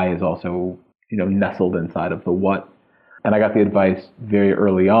why is also, nestled inside of the what. And I got the advice very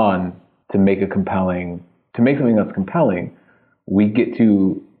early on to make something that's compelling, we get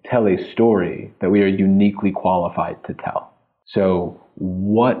to tell a story that we are uniquely qualified to tell. So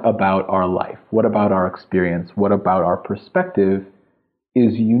what about our life? What about our experience? What about our perspective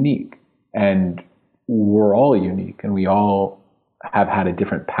is unique? And we're all unique, and we all have had a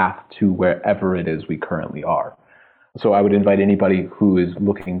different path to wherever it is we currently are. So I would invite anybody who is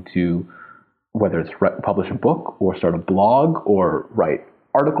looking to, whether it's publish a book or start a blog or write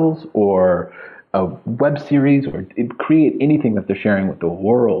articles or a web series or create anything that they're sharing with the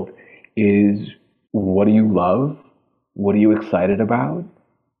world, is what do you love? What are you excited about?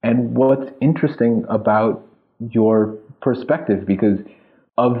 And what's interesting about your perspective, because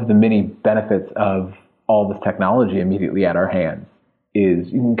of the many benefits of all this technology immediately at our hands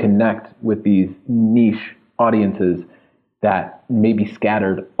is you can connect with these niche audiences that may be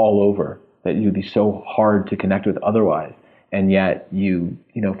scattered all over, that you'd be so hard to connect with otherwise. And yet you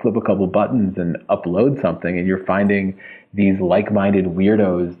flip a couple buttons and upload something and you're finding these like-minded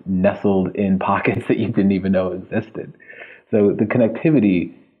weirdos nestled in pockets that you didn't even know existed. So the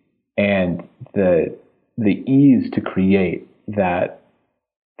connectivity and the ease to create that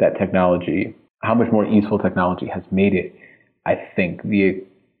technology, how much more easeful technology has made it, I think the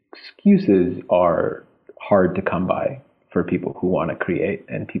excuses are hard to come by for people who want to create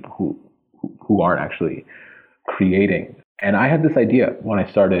and people who aren't actually creating. And I had this idea when I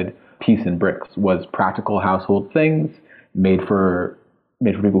started Peace and Bricks, was practical household things made for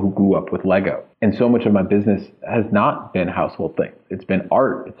people who grew up with Lego. And so much of my business has not been household things. It's been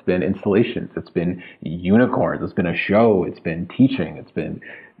art, it's been installations, it's been unicorns, it's been a show, it's been teaching, it's been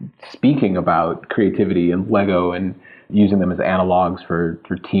speaking about creativity and Lego and using them as analogs for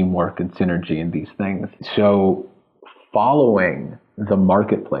teamwork and synergy and these things. So following the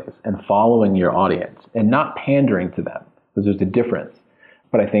marketplace and following your audience and not pandering to them, because there's a difference.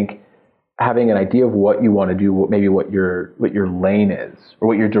 But I think having an idea of what you want to do, maybe what your lane is or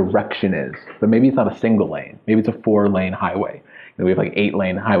what your direction is, but maybe it's not a single lane. Maybe it's a 4-lane highway. We have like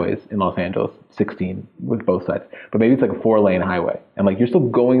 8-lane highways in Los Angeles, 16 with both sides. But maybe it's like a 4-lane highway. And like you're still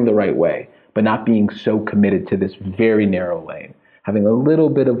going the right way, but not being so committed to this very narrow lane. Having a little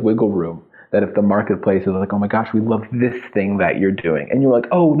bit of wiggle room that if the marketplace is like, oh my gosh, we love this thing that you're doing. And you're like,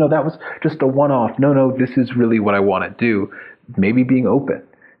 oh no, that was just a one-off. No, this is really what I want to do. Maybe being open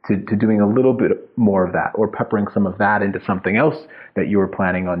to doing a little bit more of that or peppering some of that into something else that you were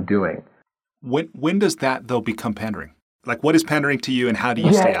planning on doing. When does that though become pandering? Like what is pandering to you and how do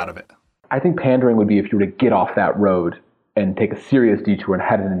you stay out of it? I think pandering would be if you were to get off that road and take a serious detour and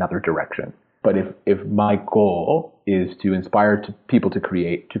head in another direction. But if my goal is to inspire people to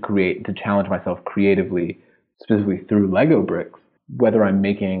create, to challenge myself creatively, specifically through Lego bricks, whether I'm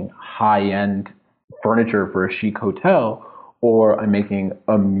making high-end furniture for a chic hotel or I'm making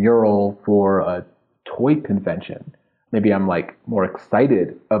a mural for a toy convention, maybe I'm like more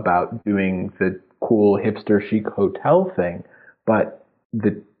excited about doing the cool hipster chic hotel thing, but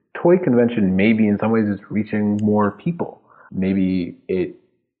the toy convention maybe in some ways is reaching more people. Maybe it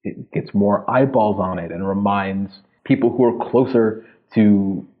gets more eyeballs on it and reminds people who are closer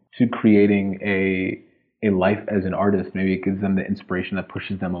to creating a life as an artist. Maybe it gives them the inspiration that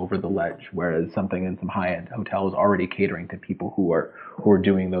pushes them over the ledge, whereas something in some high-end hotel is already catering to people who are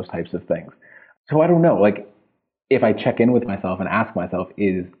doing those types of things. So I don't know, like if I check in with myself and ask myself,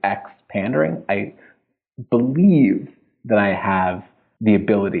 is X pandering? I believe that I have the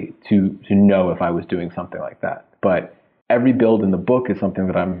ability to know if I was doing something like that. But every build in the book is something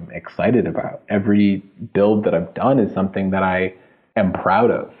that I'm excited about. Every build that I've done is something that I am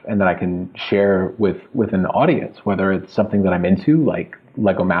proud of and that I can share with an audience, whether it's something that I'm into, like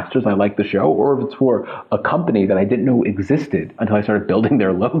Lego Masters, I like the show, or if it's for a company that I didn't know existed until I started building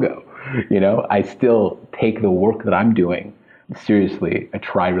their logo. I still take the work that I'm doing seriously. I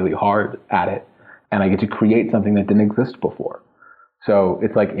try really hard at it, and I get to create something that didn't exist before. So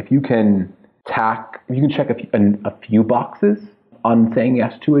it's like if you can check a few boxes on saying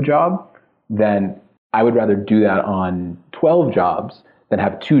yes to a job, then I would rather do that on 12 jobs than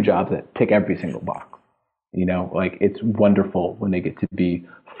have 2 jobs that tick every single box. Like it's wonderful when they get to be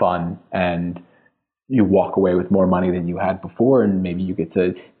fun and you walk away with more money than you had before, and maybe you get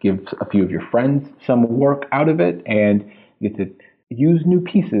to give a few of your friends some work out of it and you get to use new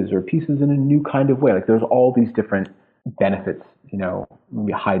pieces or pieces in a new kind of way. Like there's all these different benefits,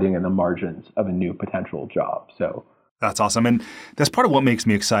 maybe hiding in the margins of a new potential job. So that's awesome. And that's part of what makes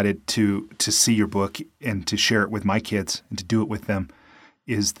me excited to see your book and to share it with my kids and to do it with them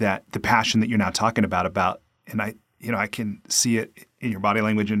is that the passion that you're now talking about, and I can see it in your body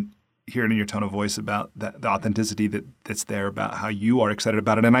language and hear it in your tone of voice about the authenticity that's there about how you are excited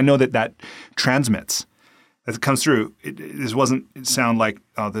about it. And I know that transmits, as it comes through. This wasn't sound like,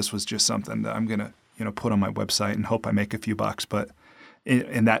 oh, this was just something that I'm going to, put on my website and hope I make a few bucks. But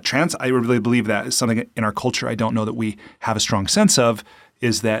in that I really believe that is something in our culture I don't know that we have a strong sense of,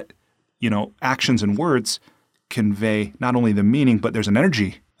 is that, actions and words convey not only the meaning, but there's an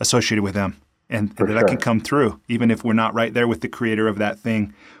energy associated with them. And that can come through, even if we're not right there with the creator of that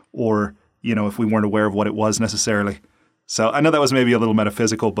thing, or, if we weren't aware of what it was necessarily. So I know that was maybe a little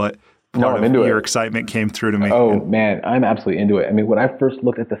metaphysical, but part of your excitement came through to me. Oh, man, I'm absolutely into it. I mean, when I first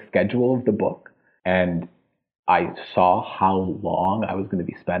looked at the schedule of the book and I saw how long I was going to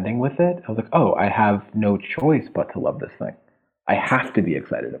be spending with it, I was like, oh, I have no choice but to love this thing. I have to be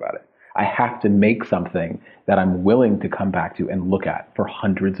excited about it. I have to make something that I'm willing to come back to and look at for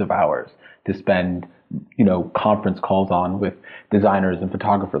hundreds of hours, to spend, conference calls on with designers and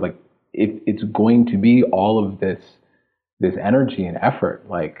photographers. Like, if it's going to be all of this energy and effort,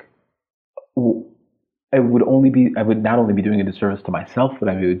 like, I would not only be doing a disservice to myself, but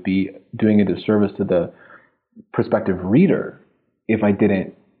I would be doing a disservice to the prospective reader if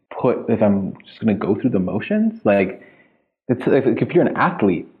if I'm just going to go through the motions. Like, it's if you're an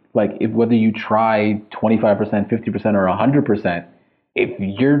athlete, like, if whether you try 25%, 50%, or 100%, if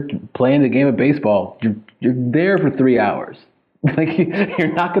you're playing the game of baseball, you're there for 3 hours. Like,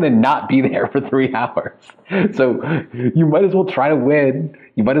 you're not going to not be there for 3 hours. So you might as well try to win.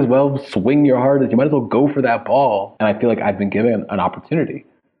 You might as well swing your hardest. You might as well go for that ball. And I feel like I've been given an opportunity.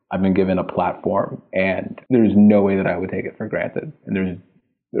 I've been given a platform, and there's no way that I would take it for granted. And I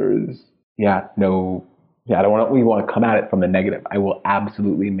don't want to come at it from the negative. I will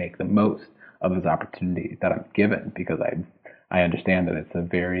absolutely make the most of this opportunity that I'm given, because I understand that it's a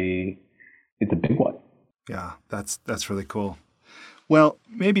big one. Yeah, that's really cool. Well,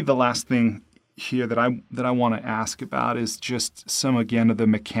 maybe the last thing here that I want to ask about is just some, again, of the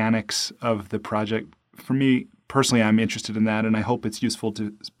mechanics of the project. For me personally, I'm interested in that, and I hope it's useful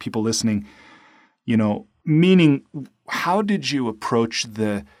to people listening. Meaning, how did you approach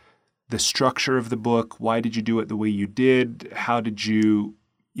the structure of the book? Why did you do it the way you did? How did you,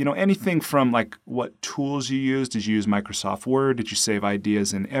 anything from like what tools you used? Did you use Microsoft Word? Did you save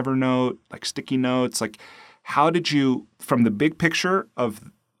ideas in Evernote, like sticky notes? Like, how did you, from the big picture of,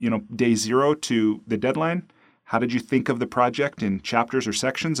 day zero to the deadline, how did you think of the project in chapters or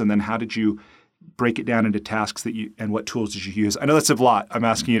sections? And then how did you break it down into tasks and what tools did you use? I know that's a lot I'm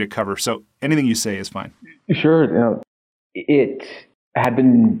asking you to cover, so anything you say is fine. Sure. It had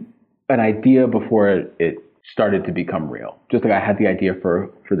been an idea before it started to become real. Just like I had the idea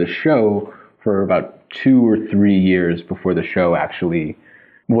for the show for about 2 or 3 years before the show actually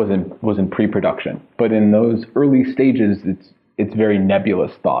was in pre-production. But in those early stages, it's very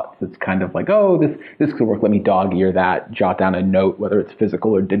nebulous thoughts. It's kind of like, oh, this could work. Let me dog ear that, jot down a note, whether it's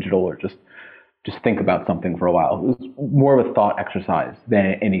physical or digital, or just think about something for a while. It was more of a thought exercise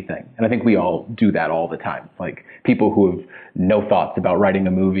than anything. And I think we all do that all the time. Like, people who have no thoughts about writing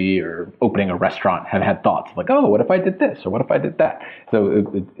a movie or opening a restaurant have had thoughts like, oh, what if I did this? Or what if I did that? So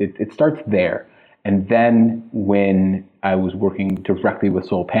it starts there. And then when I was working directly with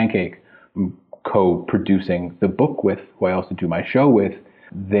Soul Pancake, co-producing the book with, who I also do my show with,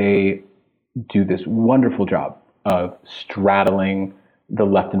 they do this wonderful job of straddling the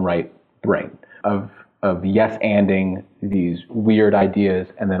left and right brain, of yes-anding these weird ideas,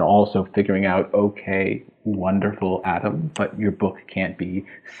 and then also figuring out, okay, wonderful, Adam, but your book can't be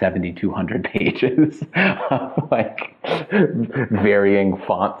 7,200 pages of like varying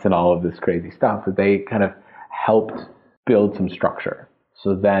fonts and all of this crazy stuff. But they kind of helped build some structure.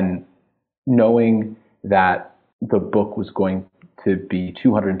 So then, knowing that the book was going to be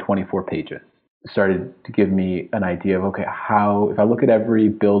 224 pages, started to give me an idea of, okay, if I look at every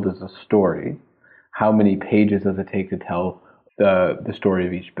build as a story, how many pages does it take to tell the story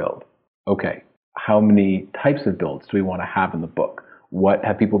of each build? Okay, how many types of builds do we want to have in the book? What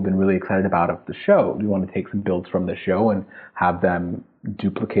have people been really excited about of the show? Do we want to take some builds from the show and have them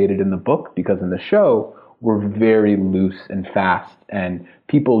duplicated in the book? Because in the show, we're very loose and fast, and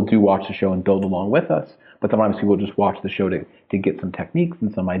people do watch the show and build along with us. But sometimes people just watch the show to get some techniques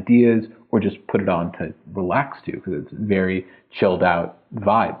and some ideas, or just put it on to relax to, because it's a very chilled out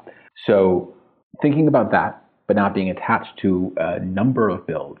vibe. So thinking about that, but not being attached to a number of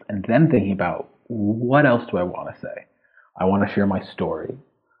builds, and then thinking about, what else do I want to say? I want to share my story.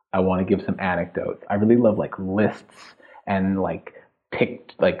 I want to give some anecdotes. I really love like lists and like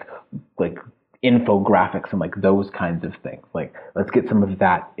picked like infographics and like those kinds of things. Like, let's get some of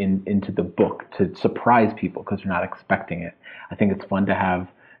that into the book to surprise people because they're not expecting it. I think it's fun to have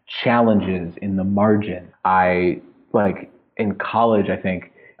challenges in the margin. In college, I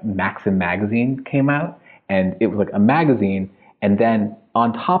think Maxim magazine came out, and it was like a magazine, and then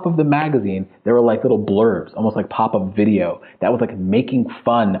on top of the magazine, there were like little blurbs, almost like pop-up video, that was like making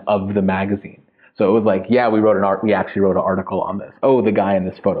fun of the magazine. So it was like, yeah, we actually wrote an article on this. Oh, the guy in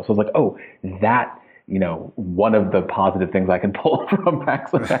this photo. So it was like, oh, that, one of the positive things I can pull from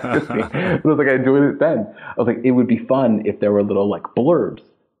Maxim magazine. It was like, I enjoyed it then. I was like, it would be fun if there were little like blurbs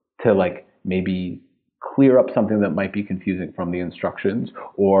to like maybe clear up something that might be confusing from the instructions,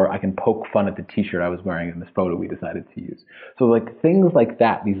 or I can poke fun at the t-shirt I was wearing in this photo we decided to use. So like things like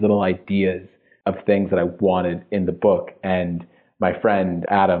that, these little ideas of things that I wanted in the book. And my friend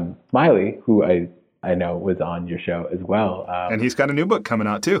Adam Smiley, who I know was on your show as well. And he's got a new book coming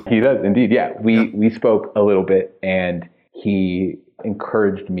out too. He does indeed. Yeah. We spoke a little bit, and he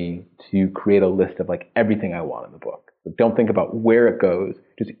encouraged me to create a list of like everything I want in the book. So don't think about where it goes.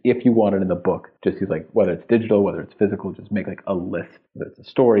 Just if you want it in the book, just use like, whether it's digital, whether it's physical, just make like a list. Whether it's a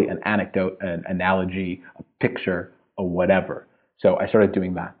story, an anecdote, an analogy, a picture, or whatever. So I started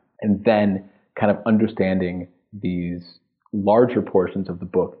doing that. And then kind of understanding these larger portions of the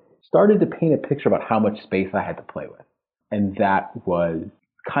book started to paint a picture about how much space I had to play with. And that was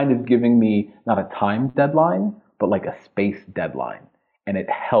kind of giving me not a time deadline, but like a space deadline. And it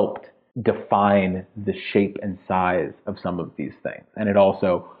helped define the shape and size of some of these things. And it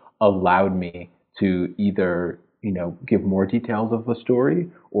also allowed me to either, give more details of the story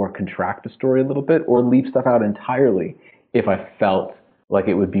or contract the story a little bit or leave stuff out entirely if I felt like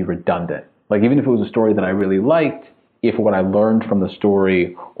it would be redundant. Like even if it was a story that I really liked, if what I learned from the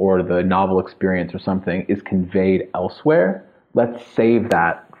story or the novel experience or something is conveyed elsewhere, let's save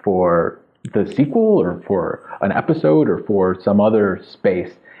that for the sequel or for an episode or for some other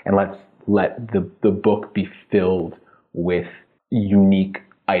space, and let's let the book be filled with unique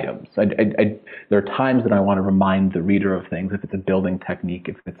items. There are times that I want to remind the reader of things, if it's a building technique,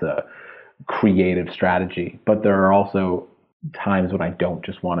 if it's a creative strategy, but there are also times when I don't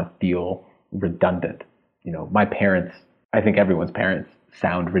just want to feel redundant. My parents, I think everyone's parents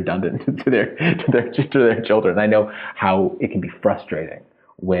sound redundant to their children. I know how it can be frustrating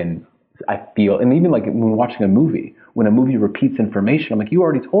when I feel, and even like when watching a movie, when a movie repeats information, I'm like, you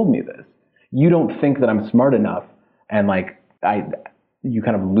already told me this. You don't think that I'm smart enough, and you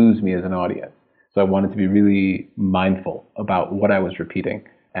kind of lose me as an audience. So I wanted to be really mindful about what I was repeating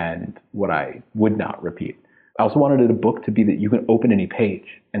and what I would not repeat. I also wanted a book to be that you can open any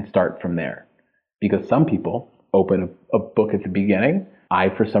page and start from there. Because some people open a book at the beginning. I,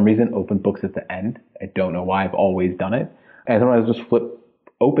 for some reason, open books at the end. I don't know why. I've always done it. And sometimes I just flip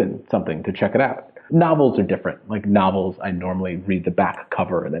open something to check it out. Novels are different. Like novels, I normally read the back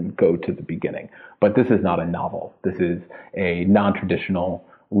cover and then go to the beginning. But this is not a novel. This is a non-traditional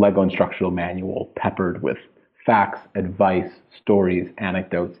Lego instructional manual peppered with facts, advice, stories,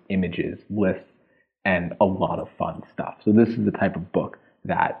 anecdotes, images, lists, and a lot of fun stuff. So this is the type of book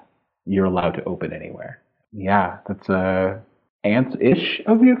that you're allowed to open anywhere. Yeah, that's a answer-ish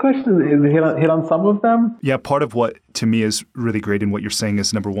of your question. Hit on some of them? Yeah, part of what to me is really great in what you're saying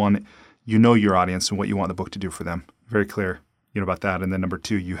is, number one, you know your audience and what you want the book to do for them. Very clear, about that. And then number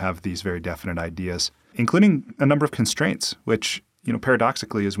two, you have these very definite ideas, including a number of constraints, which,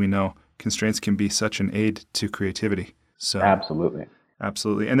 paradoxically, as we know, constraints can be such an aid to creativity. So Absolutely.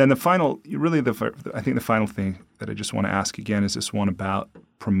 And then the final, I think the final thing that I just want to ask again is this one about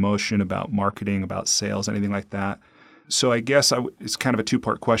promotion, about marketing, about sales, anything like that. So I guess it's kind of a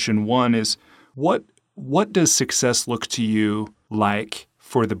two-part question. One is, what does success look to you like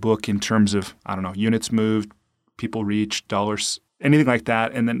for the book in terms of, units moved, people reached, dollars, anything like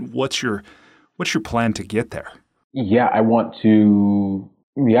that? And then what's your plan to get there? Yeah, I want to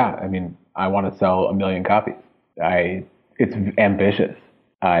sell 1 million copies. It's ambitious.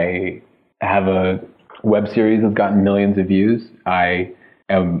 I have a web series that's gotten millions of views. I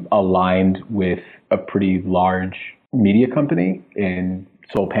am aligned with a pretty large media company in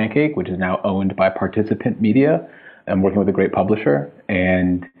Soul Pancake, which is now owned by Participant Media. I'm working with a great publisher,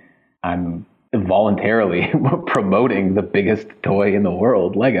 and I'm voluntarily promoting the biggest toy in the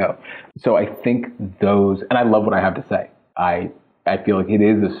world, Lego. So I think and I love what I have to say. I feel like it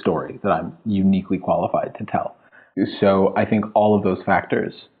is a story that I'm uniquely qualified to tell. So I think all of those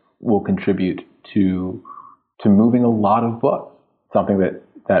factors will contribute to moving a lot of books. Something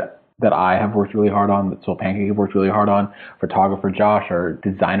that I have worked really hard on, that Soul Pancake have worked really hard on, photographer Josh, our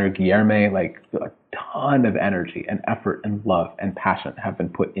designer Guillermo, like a ton of energy and effort and love and passion have been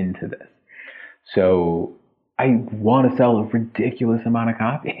put into this. So I want to sell a ridiculous amount of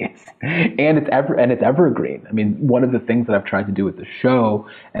copies, and it's evergreen. I mean, one of the things that I've tried to do with the show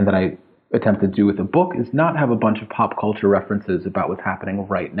and that I attempt to do with the book is not have a bunch of pop culture references about what's happening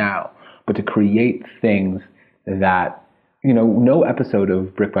right now, but to create things that, no episode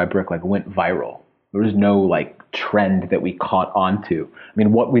of Brick by Brick went viral. There was no trend that we caught onto. I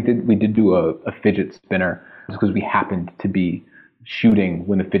mean, what we did do a fidget spinner just because we happened to be shooting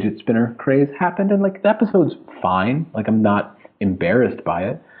when the fidget spinner craze happened, and the episode's fine. I'm not embarrassed by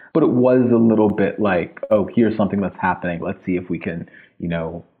it, but it was a little bit oh, here's something that's happening. Let's see if we can,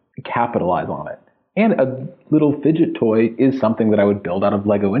 capitalize on it. And a little fidget toy is something that I would build out of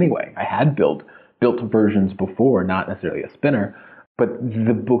Lego anyway. I had built versions before, not necessarily a spinner, But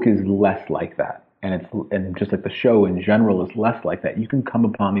the book is less like that. And just like the show in general is less like that. You can come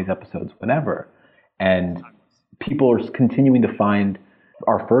upon these episodes whenever. And people are continuing to find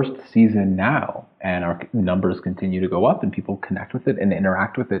our first season now, and our numbers continue to go up, and people connect with it and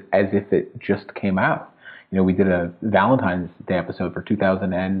interact with it as if it just came out. We did a Valentine's Day episode for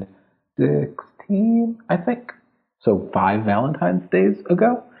 2016, I think. So 5 Valentine's Days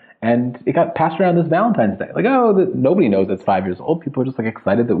ago. And it got passed around this Valentine's Day. Like, nobody knows it's 5 years old. People are just like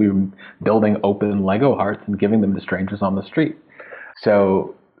excited that we were building open Lego hearts and giving them to strangers on the street.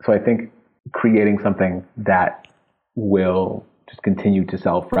 So I think creating something that will just continue to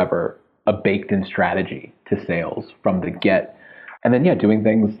sell forever, a baked-in strategy to sales from the get. And then, doing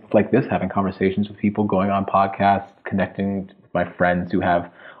things like this, having conversations with people, going on podcasts, connecting with my friends who have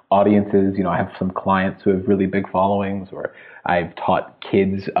audiences. I have some clients who have really big followings, or I've taught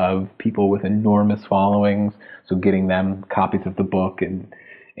kids of people with enormous followings. So getting them copies of the book and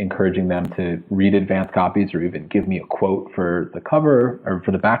encouraging them to read advanced copies or even give me a quote for the cover or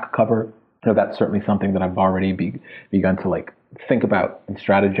for the back cover. That's certainly something that I've already begun to think about and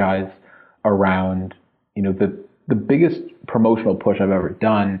strategize around. The biggest promotional push I've ever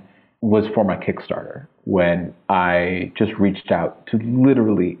done was for my Kickstarter, when I just reached out to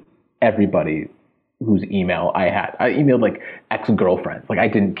literally everybody whose email I had. I emailed ex-girlfriends. I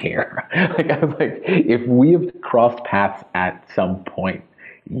didn't care. I was like, if we have crossed paths at some point,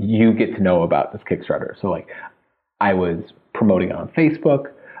 you get to know about this Kickstarter. So I was promoting it on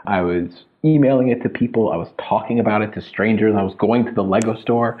Facebook. I was emailing it to people. I was talking about it to strangers. I was going to the Lego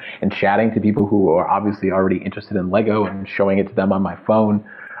store and chatting to people who are obviously already interested in Lego and showing it to them on my phone.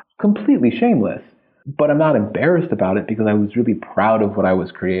 Completely shameless. But I'm not embarrassed about it because I was really proud of what I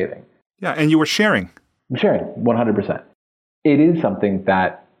was creating. Yeah, and you were sharing. I'm sharing, 100%. It is something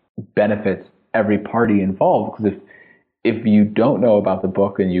that benefits every party involved, because if you don't know about the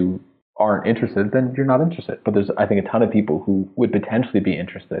book and you aren't interested, then you're not interested. But there's, I think, a ton of people who would potentially be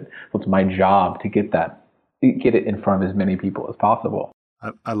interested. So it's my job to get it in front of as many people as possible.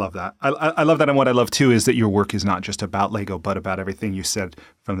 I love that. I love that. And what I love too is that your work is not just about Lego, but about everything you said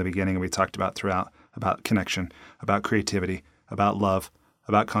from the beginning and we talked about throughout, about connection, about creativity, about love,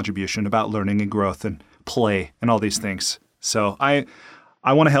 about contribution, about learning and growth and play and all these things. So I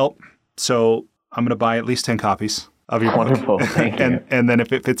want to help. So I'm going to buy at least 10 copies of your Wonderful. book. Thank you. And then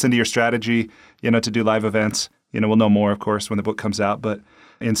if it fits into your strategy, to do live events, we'll know more, of course, when the book comes out. But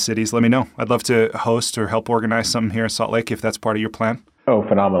in cities, let me know. I'd love to host or help organize something here in Salt Lake if that's part of your plan. Oh,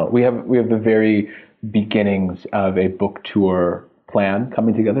 phenomenal. We have the very beginnings of a book tour plan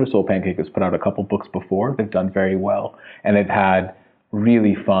coming together. Soul Pancake has put out a couple books before. They've done very well. And they've had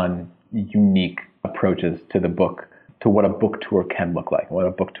really fun, unique approaches to the book, to what a book tour can look like, what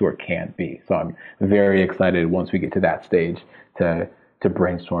a book tour can be. So I'm very excited once we get to that stage to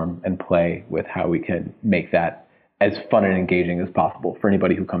brainstorm and play with how we can make that as fun and engaging as possible for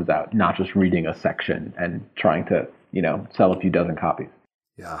anybody who comes out, not just reading a section and trying to, sell a few dozen copies.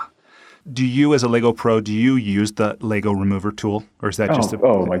 Yeah. Do you, as a Lego pro, do you use the Lego remover tool, or is that just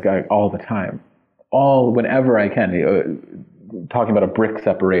Oh my God, all the time. Whenever I can. Talking about a brick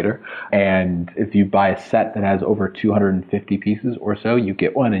separator, and if you buy a set that has over 250 pieces or so, you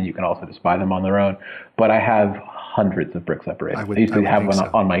get one, and you can also just buy them on their own. But I have hundreds of brick separators. I used to have one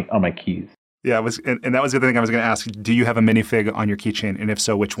on my keys. Yeah, and that was the other thing I was going to ask. Do you have a minifig on your keychain, and if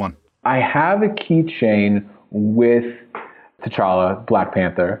so, which one? I have a keychain with T'Challa, Black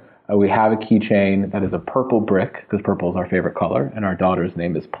Panther. We have a keychain that is a purple brick, because purple is our favorite color, and our daughter's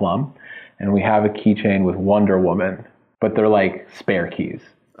name is Plum. And we have a keychain with Wonder Woman, but they're like spare keys.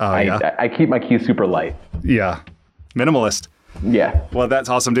 Yeah. I keep my keys super light. Yeah. Minimalist. Yeah. Well, that's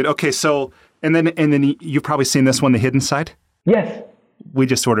awesome, dude. Okay, so, and then you've probably seen this one, The Hidden Side? Yes. We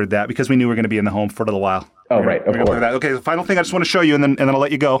just ordered that because we knew we were going to be in the home for a little while. Oh, right. Of course. Okay, the final thing I just want to show you, and then I'll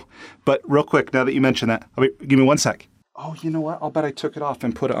let you go. But real quick, now that you mentioned that, give me 1 sec. Oh, you know what? I'll bet I took it off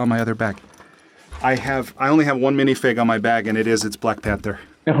and put it on my other bag. I only have one minifig on my bag, and it's Black Panther.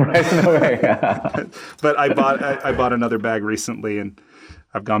 Right, no way. But I bought another bag recently, and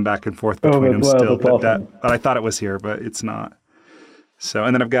I've gone back and forth between them still. But I thought it was here, but it's not. So,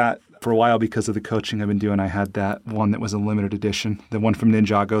 and then I've got, for a while, because of the coaching I've been doing, I had that one that was a limited edition, the one from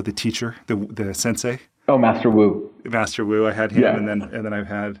Ninjago, the teacher, the sensei. Oh, Master Wu. Master Wu. I had him, yeah. and then I've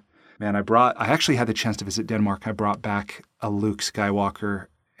had, I actually had the chance to visit Denmark. I brought back a Luke Skywalker.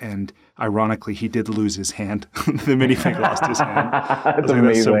 And ironically, he did lose his hand. The minifig lost his hand. That's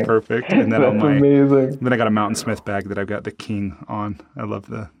amazing. That's so perfect. And then amazing. Then I got a Mountain Smith bag that I've got the king on. I love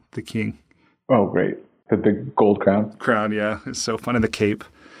the king. Oh, great. The big gold crown. Crown, yeah. It's so fun. And the cape.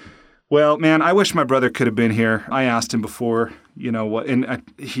 Well, man, I wish my brother could have been here. I asked him before, what, and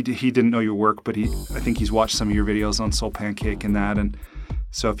he didn't know your work, but I think he's watched some of your videos on Soul Pancake and that. And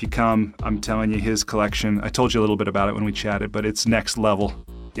so if you come, I'm telling you, his collection, I told you a little bit about it when we chatted, but it's next level.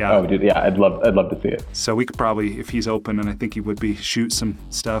 Yeah. Oh, dude, yeah, I'd love to see it. So we could probably, if he's open, and I think he would be, shoot some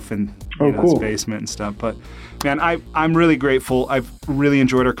stuff in cool. his basement and stuff. But man, I'm really grateful. I've really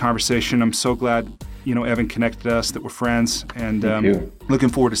enjoyed our conversation. I'm so glad, Evan connected us, that we're friends, and looking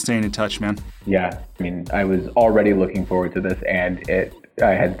forward to staying in touch, man. Yeah, I mean, I was already looking forward to this, and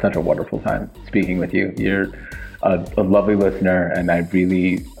I had such a wonderful time speaking with you. You're a lovely listener, and I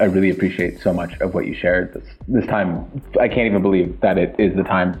really appreciate so much of what you shared. This time, I can't even believe that it is the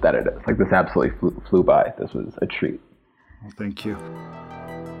time that it is. Like, this absolutely flew by. This was a treat. Well, thank you.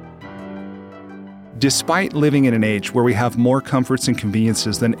 Despite living in an age where we have more comforts and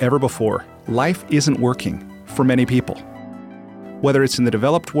conveniences than ever before, life isn't working for many people. Whether it's in the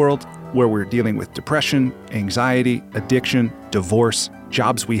developed world, where we're dealing with depression, anxiety, addiction, divorce,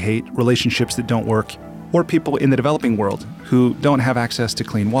 jobs we hate, relationships that don't work, or people in the developing world who don't have access to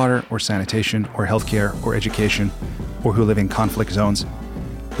clean water or sanitation or healthcare or education, or who live in conflict zones,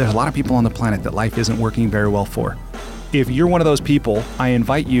 there's a lot of people on the planet that life isn't working very well for. If you're one of those people, I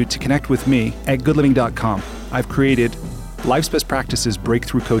invite you to connect with me at goodliving.com. I've created Life's Best Practices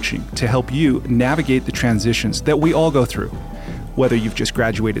Breakthrough Coaching to help you navigate the transitions that we all go through. Whether you've just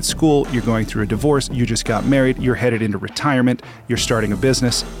graduated school, you're going through a divorce, you just got married, you're headed into retirement, you're starting a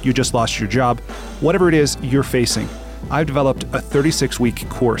business, you just lost your job, whatever it is you're facing, I've developed a 36-week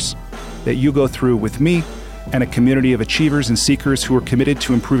course that you go through with me and a community of achievers and seekers who are committed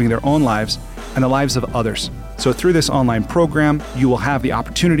to improving their own lives and the lives of others. So through this online program, you will have the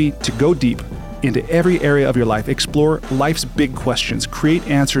opportunity to go deep into every area of your life, explore life's big questions, create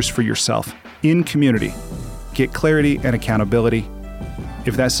answers for yourself in community, get clarity and accountability.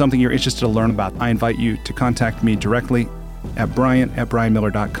 If that's something you're interested to learn about, I invite you to contact me directly at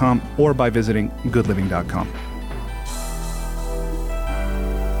brian@brianmiller.com or by visiting goodliving.com.